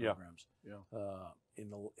modernization programs in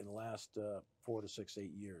the last 4 to 6,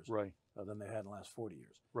 8 years than they had in the last 40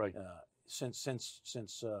 years. Since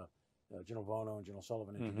General Bono and General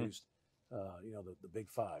Sullivan introduced the Big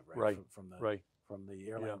Five, from the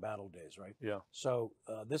airline battle days, So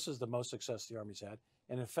this is the most success the Army's had.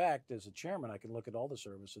 And in fact, as a chairman, I can look at all the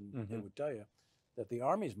service and they would tell you that the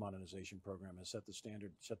Army's modernization program has set the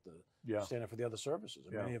standard, standard for the other services.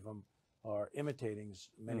 And many of them are imitating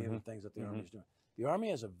many of the things that the Army is doing. The Army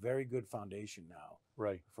has a very good foundation now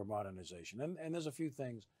for modernization. And there's a few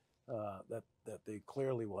things that they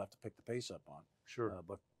clearly will have to pick the pace up on.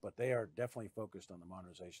 But they are definitely focused on the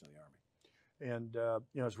modernization of the Army.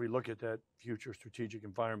 And as we look at that future strategic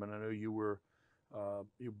environment, I know you were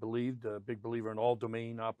you believed a big believer in all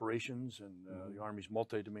domain operations and the Army's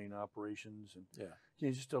multi-domain operations. And can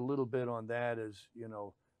you just a little bit on that, as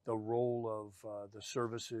the role of the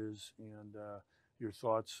services and your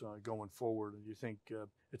thoughts going forward? And you think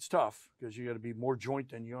it's tough because you got to be more joint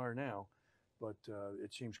than you are now, but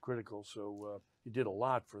it seems critical. So you did a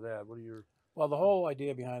lot for that. What are your Well, the whole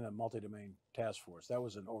idea behind a multi-domain task force, that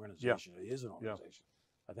was an organization. It is an organization.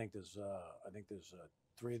 I think there's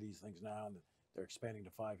 3 of these things now, and they're expanding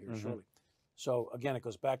to 5 here shortly. So again, it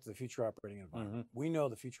goes back to the future operating environment. We know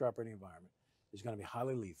the future operating environment is going to be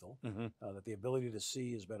highly lethal, that the ability to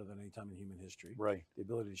see is better than any time in human history, the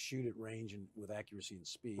ability to shoot at range and with accuracy and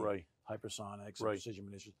speed, hypersonics and precision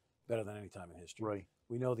munitions, better than any time in history.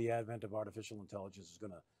 We know the advent of artificial intelligence is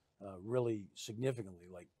going to really significantly,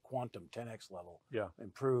 like quantum 10x level,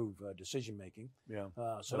 improve decision making.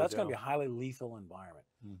 So that's going to be a highly lethal environment.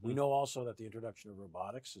 We know also that the introduction of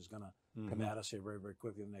robotics is going to come at us here very, very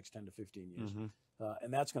quickly in the next 10 to 15 years.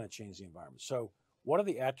 And that's going to change the environment. So what are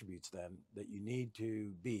the attributes then that you need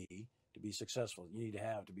to be successful? You need to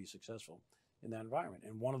have to be successful in that environment.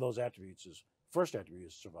 And one of those attributes is, first attribute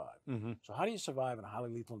is survive. So how do you survive in a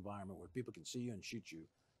highly lethal environment where people can see you and shoot you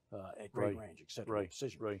at great range, et cetera,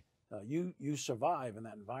 precision? You survive in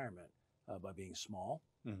that environment by being small,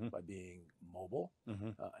 by being mobile,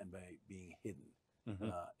 and by being hidden.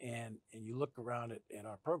 And you look around at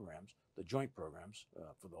our programs, the joint programs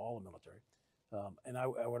for all the military, and I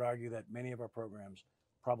would argue that many of our programs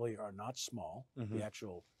probably are not small. The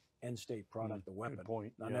actual end state product, the weapon,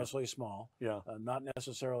 not necessarily small, not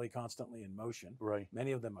necessarily constantly in motion.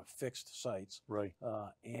 Many of them are fixed sites,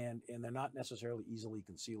 and they're not necessarily easily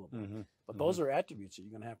concealable. But those are attributes that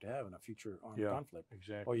you're going to have in a future armed conflict,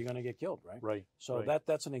 or you're going to get killed, right? So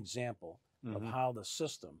that's an example of how the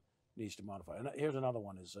system needs to modify. And here's another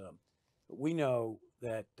one: is we know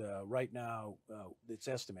that right now it's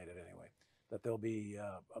estimated anyway that there'll be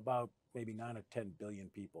about maybe 9 or 10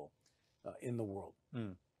 billion people in the world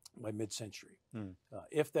by mid-century.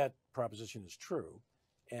 If that proposition is true,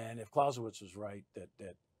 and if Clausewitz is right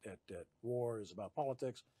that war is about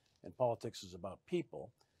politics and politics is about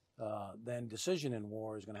people, then decision in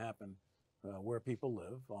war is going to happen where people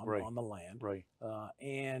live on the land,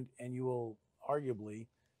 and you will arguably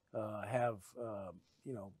have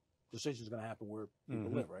decisions going to happen where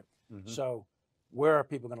people live, So where are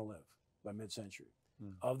people going to live by mid-century?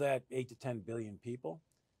 Of that 8 to 10 billion people,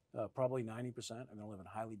 probably 90% are going to live in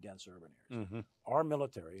highly dense urban areas. Our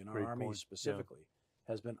military and our Army specifically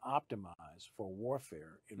has been optimized for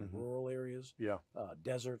warfare in rural areas,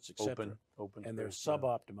 deserts, etc. And they're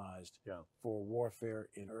sub-optimized for warfare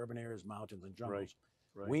in urban areas, mountains, and jungles.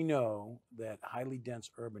 We know that highly dense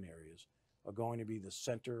urban areas are going to be the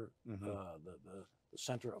center, the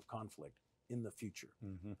center of conflict in the future.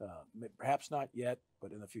 Perhaps not yet,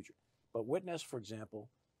 but in the future. But witness, for example,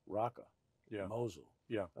 Raqqa, Mosul,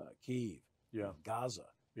 Kyiv, Gaza.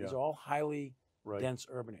 These are all highly dense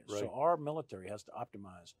urban areas. So our military has to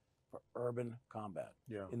optimize for urban combat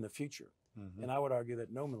in the future. And I would argue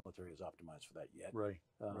that no military is optimized for that yet.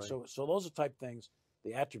 So those are type things,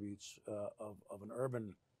 the attributes of an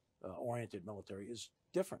urban oriented military is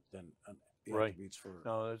different than the attributes for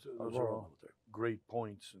those a are rural all military. Great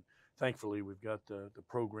points. And thankfully, we've got the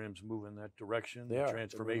programs moving that direction, the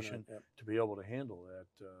transformation to be able to handle that,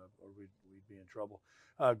 or we'd be in trouble.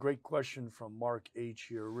 Great question from Mark H.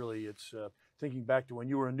 here. Really, it's thinking back to when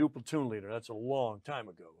you were a new platoon leader. That's a long time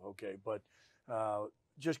ago, okay? But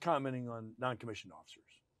just commenting on non-commissioned officers,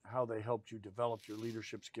 how they helped you develop your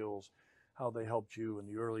leadership skills, how they helped you in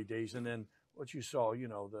the early days, and then what you saw, we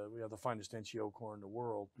have the finest NCO Corps in the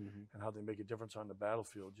world, and how they make a difference on the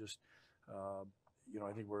battlefield. Just,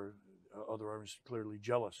 I think other armies clearly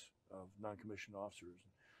jealous of non-commissioned officers.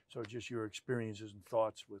 So just your experiences and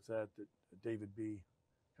thoughts with that David B.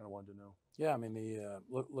 kind of wanted to know. Yeah, I mean,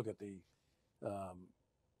 look at the,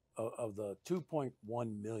 of the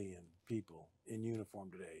 2.1 million people in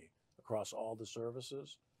uniform today across all the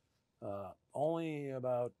services, only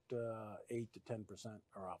about 8 to 10%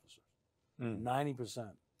 are officers. 90%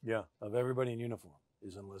 of everybody in uniform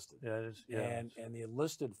is enlisted. And the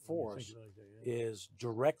enlisted force is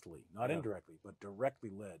directly, not indirectly, but directly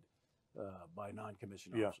led by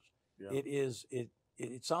non-commissioned officers.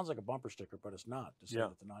 It sounds like a bumper sticker, but it's not to say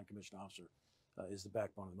that the non-commissioned officer is the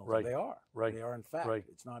backbone of the military. They are. They are in fact.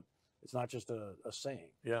 It's not just a saying.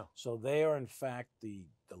 So they are in fact the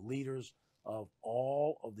leaders of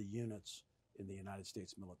all of the units in the United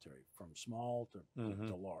States military, from small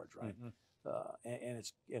to large, right? And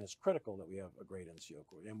it's critical that we have a great NCO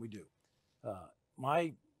Corps, and we do.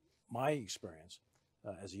 My experience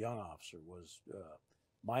as a young officer was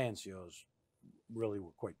my NCOs really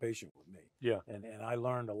were quite patient with me. And I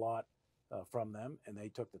learned a lot from them, and they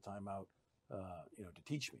took the time out, to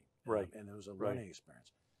teach me. And it was a learning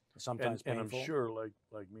experience. Sometimes painful. And I'm sure,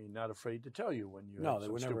 like me, not afraid to tell you when you had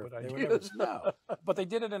some stupid ideas. ideas. But they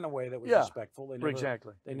did it in a way that was respectful. They never,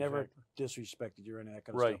 They never disrespected you or any of that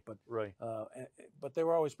kind of stuff. But they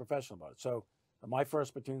were always professional about it. So my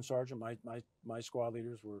first platoon sergeant, my squad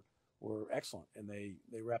leaders were excellent, and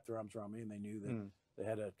they wrapped their arms around me, and they knew that they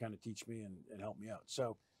had to kind of teach me and help me out.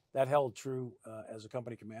 So that held true as a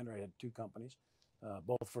company commander. I had 2 companies.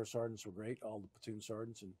 Both first sergeants were great. All the platoon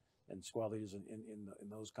sergeants and squad leaders in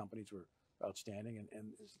those companies were outstanding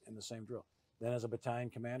and in the same drill. Then as a battalion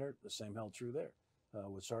commander, the same held true there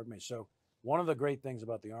with sergeant major. So one of the great things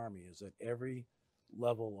about the Army is that every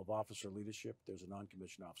level of officer leadership, there's a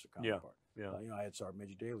non-commissioned officer counterpart. I had Sergeant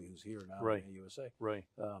Major Daley, who's here now in AUSA,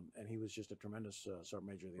 and he was just a tremendous Sergeant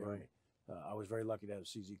Major of the Army. I was very lucky to have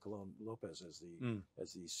CZ Colon Lopez as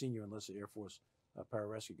the senior enlisted Air Force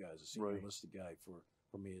pararescue guy, as a senior enlisted guy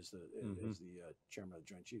for me as the chairman of the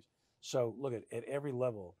Joint Chiefs. So look at every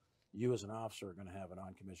level, you as an officer are going to have a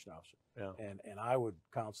non-commissioned officer. And I would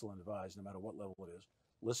counsel and advise, no matter what level it is,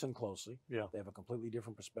 listen closely. They have a completely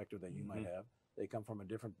different perspective than you might have. They come from a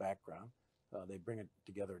different background. They bring it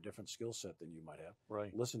together a different skill set than you might have.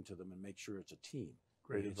 Listen to them and make sure it's a team.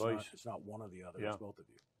 Great advice. It's not one or the other. It's both of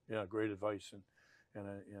you. Yeah, great advice.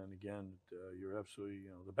 And again, you're absolutely,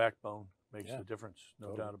 the backbone makes the difference,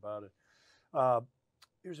 no doubt about it.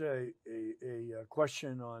 Here's a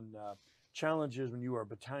question on challenges when you were a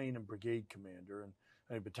battalion and brigade commander. And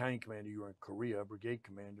I mean, battalion commander, you were in Korea, brigade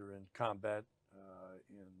commander in combat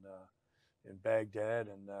in Baghdad.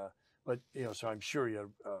 But, so I'm sure you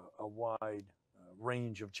had a wide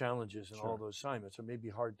range of challenges in all those assignments. It may be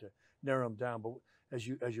hard to narrow them down, but as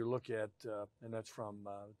you look at, and that's from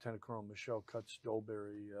Lieutenant Colonel Michelle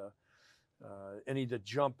Cutts-Dolberry, any that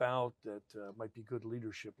jump out that might be good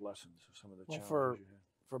leadership lessons of some of the challenges you had?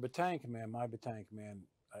 For battalion command, my battalion command,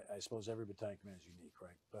 I suppose every battalion command is unique,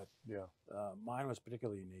 right? But mine was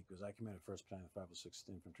particularly unique because I commanded 1st Battalion, 506th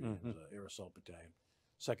Infantry. It was an Air Assault Battalion,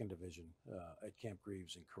 2nd Division at Camp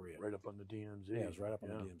Greaves in Korea. Right up on the DMZ. Yeah, it was right up on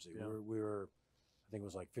the DMZ. We were, I think it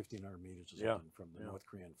was like 1,500 meters or something from the North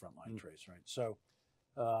Korean frontline trace, right? So,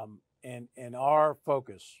 and our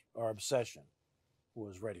focus, our obsession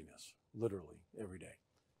was readiness, literally every day.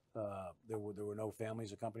 There were no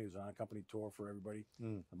families accompanied. It was on a company tour for everybody.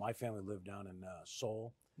 My family lived down in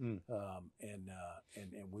Seoul, and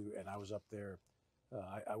I was up there.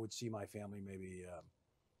 I would see my family maybe,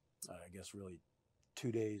 I guess, really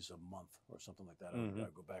 2 days a month or something like that.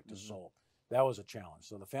 I'd go back to Seoul. That was a challenge.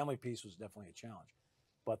 So the family piece was definitely a challenge.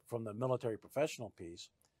 But from the military professional piece,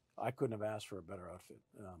 I couldn't have asked for a better outfit.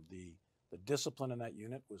 The discipline in that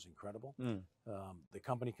unit was incredible. The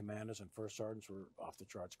company commanders and first sergeants were off the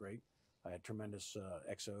charts great. I had tremendous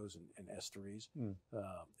XOs and S3s.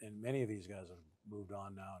 And many of these guys have moved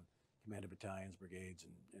on now and commanded battalions, brigades,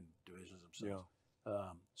 and divisions themselves.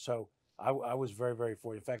 So I was very, very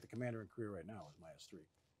fortunate. In fact, the commander in Korea right now is my S3,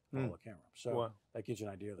 Paula Cameron. So that gives you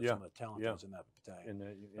an idea of some of the talent that was in that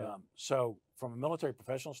battalion. So from a military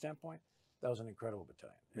professional standpoint, that was an incredible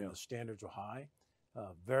battalion. And the standards were high.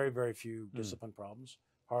 Very, very few discipline problems,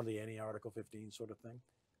 hardly any Article 15 sort of thing.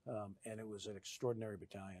 And it was an extraordinary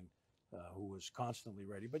battalion who was constantly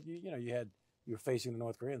ready. But you were facing the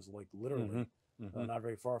North Koreans like literally not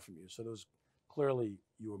very far from you. So there was clearly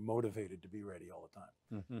you were motivated to be ready all the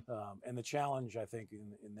time. And the challenge, I think,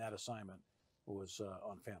 in that assignment was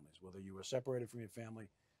on families, whether you were separated from your family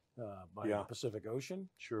by the Pacific Ocean,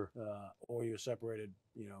 or you were separated,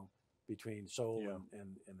 between Seoul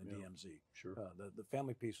and the DMZ. The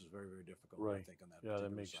family piece was very, very difficult, I think, on that. Yeah,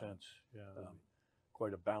 that makes sense.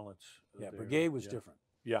 Quite a balance. Brigade was different.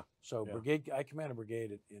 So brigade, I commanded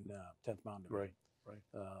brigade in 10th Mountain Division.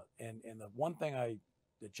 And the one thing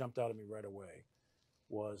that jumped out at me right away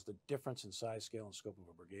was the difference in size, scale, and scope of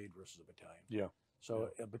a brigade versus a battalion. So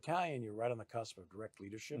a battalion, you're right on the cusp of direct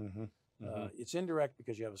leadership. It's indirect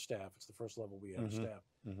because you have a staff. It's the first level we have a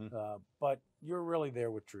staff. But you're really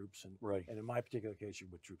there with troops. And in my particular case, you're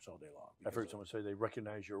with troops all day long. I've heard someone say they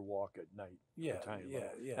recognize your walk at night. Battalion level.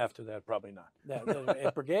 After that, probably not.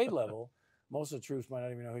 At brigade level, most of the troops might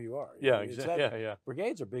not even know who you are. Exactly.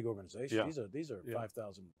 Brigades are big organizations. These are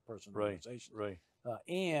 5,000 person organizations.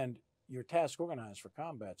 And you're task organized for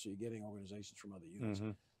combat, so you're getting organizations from other units.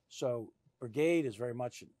 So brigade is very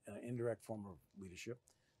much an indirect form of leadership.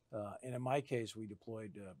 And in my case, we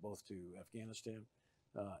deployed both to Afghanistan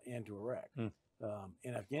and to Iraq.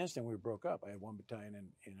 In Afghanistan, we broke up. I had one battalion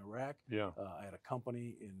in Iraq. I had a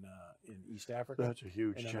company in East Africa. That's a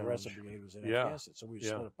huge challenge. And the rest of the brigade was in Afghanistan. So we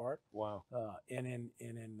split apart. Wow. And when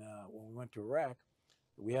we went to Iraq,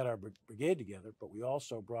 we had our brigade together, but we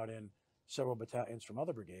also brought in several battalions from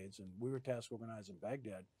other brigades, and we were task organized in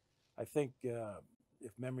Baghdad. I think,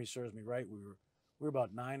 if memory serves me right, we were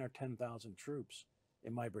about 9,000 or 10,000 troops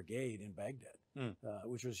in my brigade in Baghdad,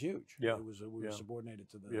 which was huge. We were subordinated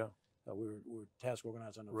to the. We were task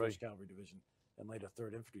organized on the 1st Cavalry Division and later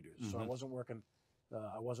 3rd Infantry Division. So I wasn't working.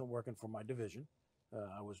 I wasn't working for my division.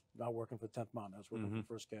 I was not working for 10th Mountain. I was working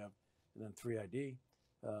for 1st Cav and then 3 ID.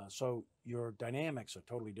 So your dynamics are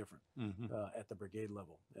totally different at the brigade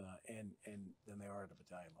level and than they are at the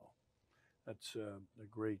battalion level. That's a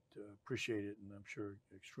great, appreciate it, and I'm sure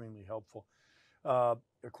extremely helpful. A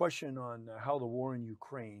question on how the war in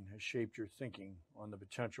Ukraine has shaped your thinking on the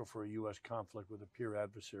potential for a U.S. conflict with a peer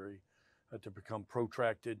adversary to become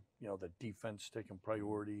protracted, the defense taking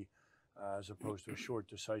priority as opposed to a short,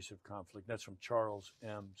 decisive conflict. That's from Charles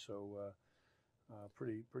M. So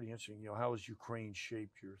pretty interesting. How has Ukraine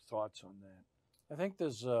shaped your thoughts on that? I think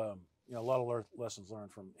there's a lot of lessons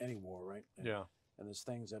learned from any war, right? And there's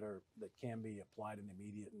things that can be applied in the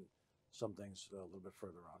immediate, and some things a little bit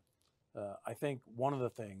further on. I think one of the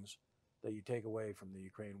things that you take away from the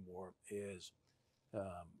Ukraine war is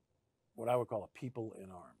what I would call a people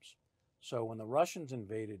in arms. So when the Russians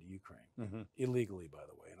invaded Ukraine, illegally, by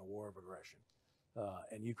the way, in a war of aggression,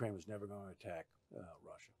 and Ukraine was never going to attack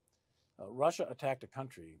Russia. Russia attacked a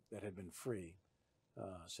country that had been free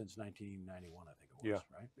since 1991, I think it was,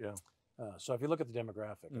 right? Yeah. So if you look at the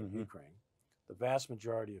demographic of Ukraine, the vast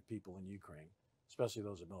majority of people in Ukraine, especially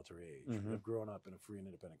those of military age, have grown up in a free and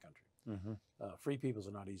independent country. Free peoples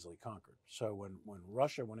are not easily conquered. So when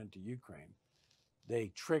Russia went into Ukraine,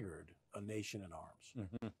 they triggered a nation in arms.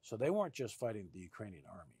 So they weren't just fighting the Ukrainian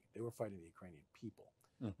army, they were fighting the Ukrainian people.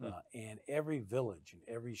 And every village and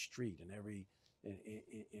every street and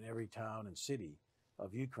in every town and city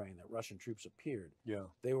of Ukraine that Russian troops appeared,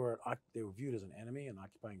 they were viewed as an enemy, an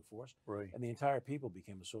occupying force, and the entire people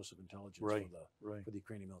became a source of intelligence for the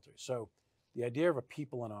Ukrainian military. So the idea of a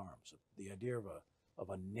people in arms, the idea of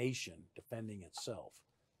a nation defending itself,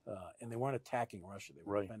 and they weren't attacking Russia, they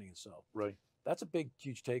were defending itself. That's a big,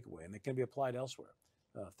 huge takeaway, and it can be applied elsewhere.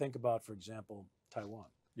 Think about, for example, Taiwan.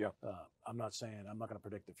 I'm not going to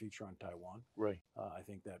predict the future on Taiwan. I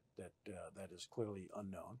think that is clearly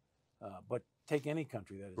unknown. But take any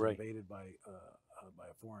country that is invaded by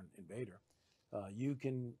a foreign invader, you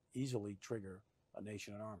can easily trigger a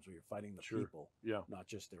nation in arms where you're fighting the people, not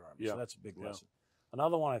just their army. So that's a big lesson.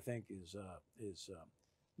 Another one I think is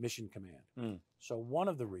mission command. So one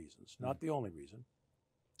of the reasons, not the only reason,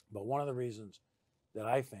 but one of the reasons that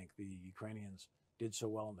I think the Ukrainians did so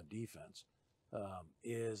well in the defense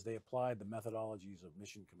is they applied the methodologies of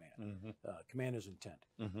mission command, commander's intent.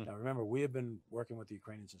 Now remember, we have been working with the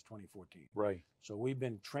Ukrainians since 2014. So we've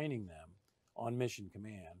been training them on mission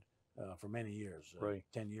command for many years,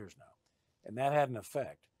 10 years now. And that had an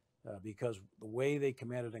effect because the way they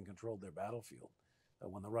commanded and controlled their battlefield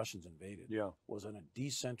when the Russians invaded was in a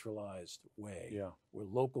decentralized way where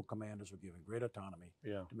local commanders were given great autonomy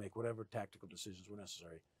to make whatever tactical decisions were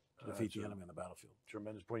necessary to defeat the enemy on the battlefield.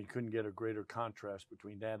 Tremendous point. You couldn't get a greater contrast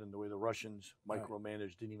between that and the way the Russians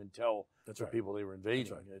micromanaged, didn't even tell the people they were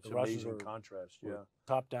invading. It's an amazing contrast.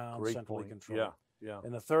 Top down, great centrally point. controlled.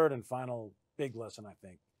 And the third and final big lesson I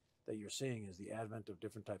think that you're seeing is the advent of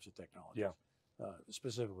different types of technologies,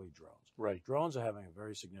 specifically drones. Drones are having a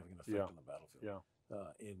very significant effect on the battlefield.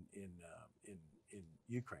 In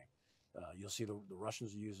Ukraine, you'll see the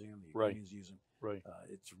Russians are using them, the Ukrainians use them.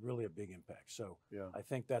 It's really a big impact. So I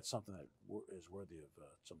think that's something that is worthy of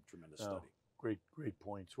some tremendous study. Great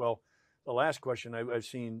points. Well, the last question, I've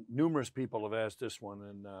seen numerous people have asked this one,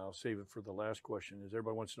 and I'll save it for the last question, is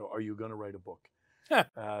everybody wants to know, are you going to write a book?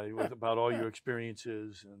 About all your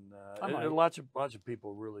experiences, and lots of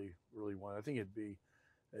people really want. I think it'd be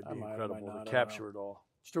incredible to capture it all.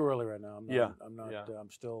 It's too early right now. I'm not.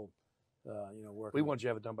 I'm still, working. We want you to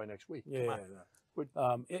have it done by next week. Look,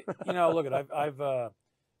 I'm looking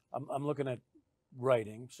at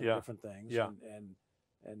writing some different things,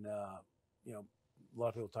 and a lot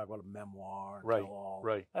of people talk about a memoir, and tell all.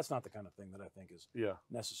 That's not the kind of thing that I think is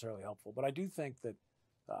necessarily helpful. But I do think that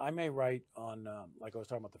I may write on, like I was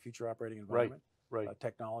talking about, the future operating environment,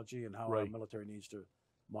 technology, and how our military needs to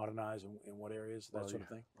modernize in what areas, that sort of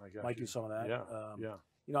thing. Might do some of that.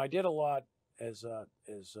 I did a lot as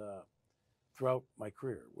throughout my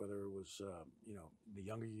career, whether it was the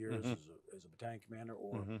younger years as a battalion commander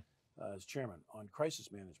or as chairman on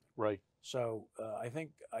crisis management. So I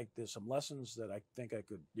think there's some lessons that I think I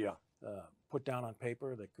could put down on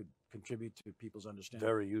paper that could contribute to people's understanding.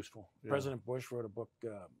 Very useful. President Bush wrote a book,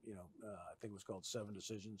 I think it was called 7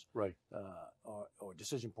 Decisions, or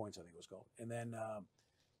Decision Points, I think it was called. And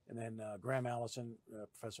then Graham Allison,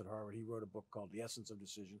 professor at Harvard, he wrote a book called The Essence of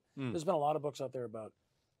Decision. There's been a lot of books out there about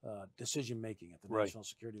decision making at the national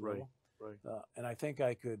security level. And I think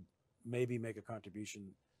I could maybe make a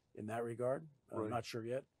contribution in that regard. I'm not sure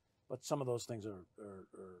yet. But some of those things are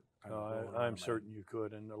kind of I'm certain you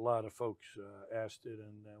could, and a lot of folks asked it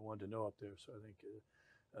and wanted to know up there. So I think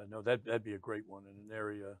no, that'd be a great one in an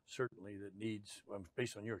area certainly that needs,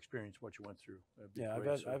 based on your experience, what you went through. Yeah,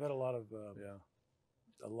 great. I've had a lot of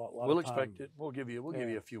a lot We'll of time. expect it. We'll give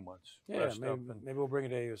you a few months. Yeah, maybe we'll bring it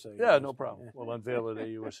to AUSA. Yeah, no problem. We'll unveil it at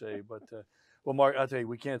AUSA. But well, Mark, I'll tell you,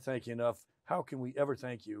 we can't thank you enough. How can we ever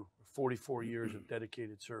thank you for 44 years of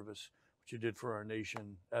dedicated service, what you did for our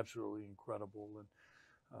nation? Absolutely incredible,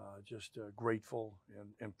 and just grateful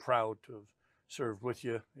and proud to have served with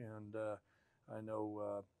you. And I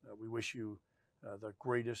know we wish you the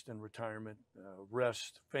greatest in retirement,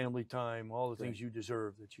 rest, family time, all the things you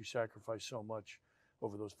deserve that you sacrificed so much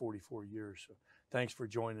over those 44 years. So thanks for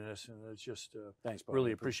joining us, and it's just thanks, Bob.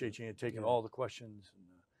 really appreciate you taking all the questions, and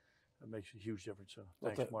it makes a huge difference. So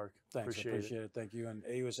thanks, Mark. Thanks, appreciate it. Thank you. And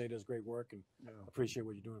AUSA does great work, and appreciate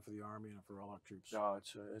what you're doing for the Army and for all our troops. No,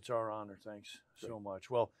 it's our honor. Thanks so much.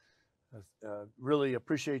 Well, really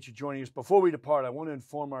appreciate you joining us. Before we depart, I want to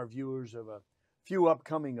inform our viewers of a few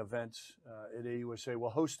upcoming events at AUSA. We'll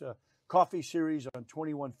host a coffee series on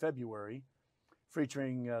 21 February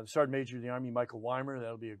featuring Sergeant Major of the Army, Michael Weimer.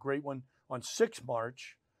 That'll be a great one. On 6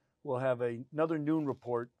 March, we'll have another noon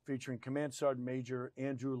report featuring Command Sergeant Major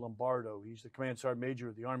Andrew Lombardo. He's the Command Sergeant Major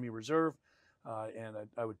of the Army Reserve, and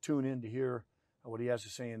I would tune in to hear what he has to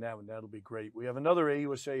say in that one. That'll be great. We have another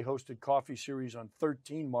AUSA-hosted coffee series on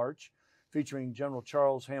 13 March featuring General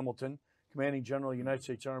Charles Hamilton, Commanding General, United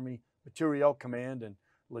States Army Materiel Command and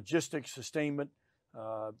Logistics Sustainment.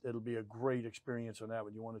 It'll be a great experience on that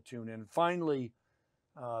one. You want to tune in. Finally,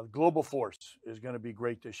 Global Force is going to be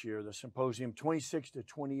great this year. The symposium, 26 to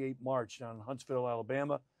 28 March down in Huntsville,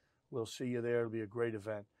 Alabama. We'll see you there. It'll be a great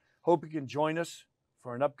event. Hope you can join us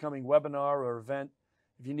for an upcoming webinar or event.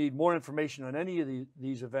 If you need more information on any of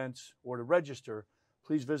these events or to register,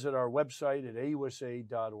 please visit our website at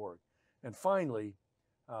ausa.org. And finally,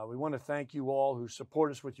 we want to thank you all who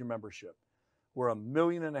support us with your membership. We're 1.5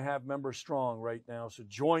 million members strong right now, so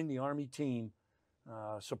join the Army team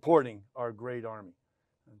supporting our great Army.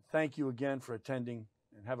 And thank you again for attending,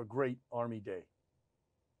 and have a great Army Day.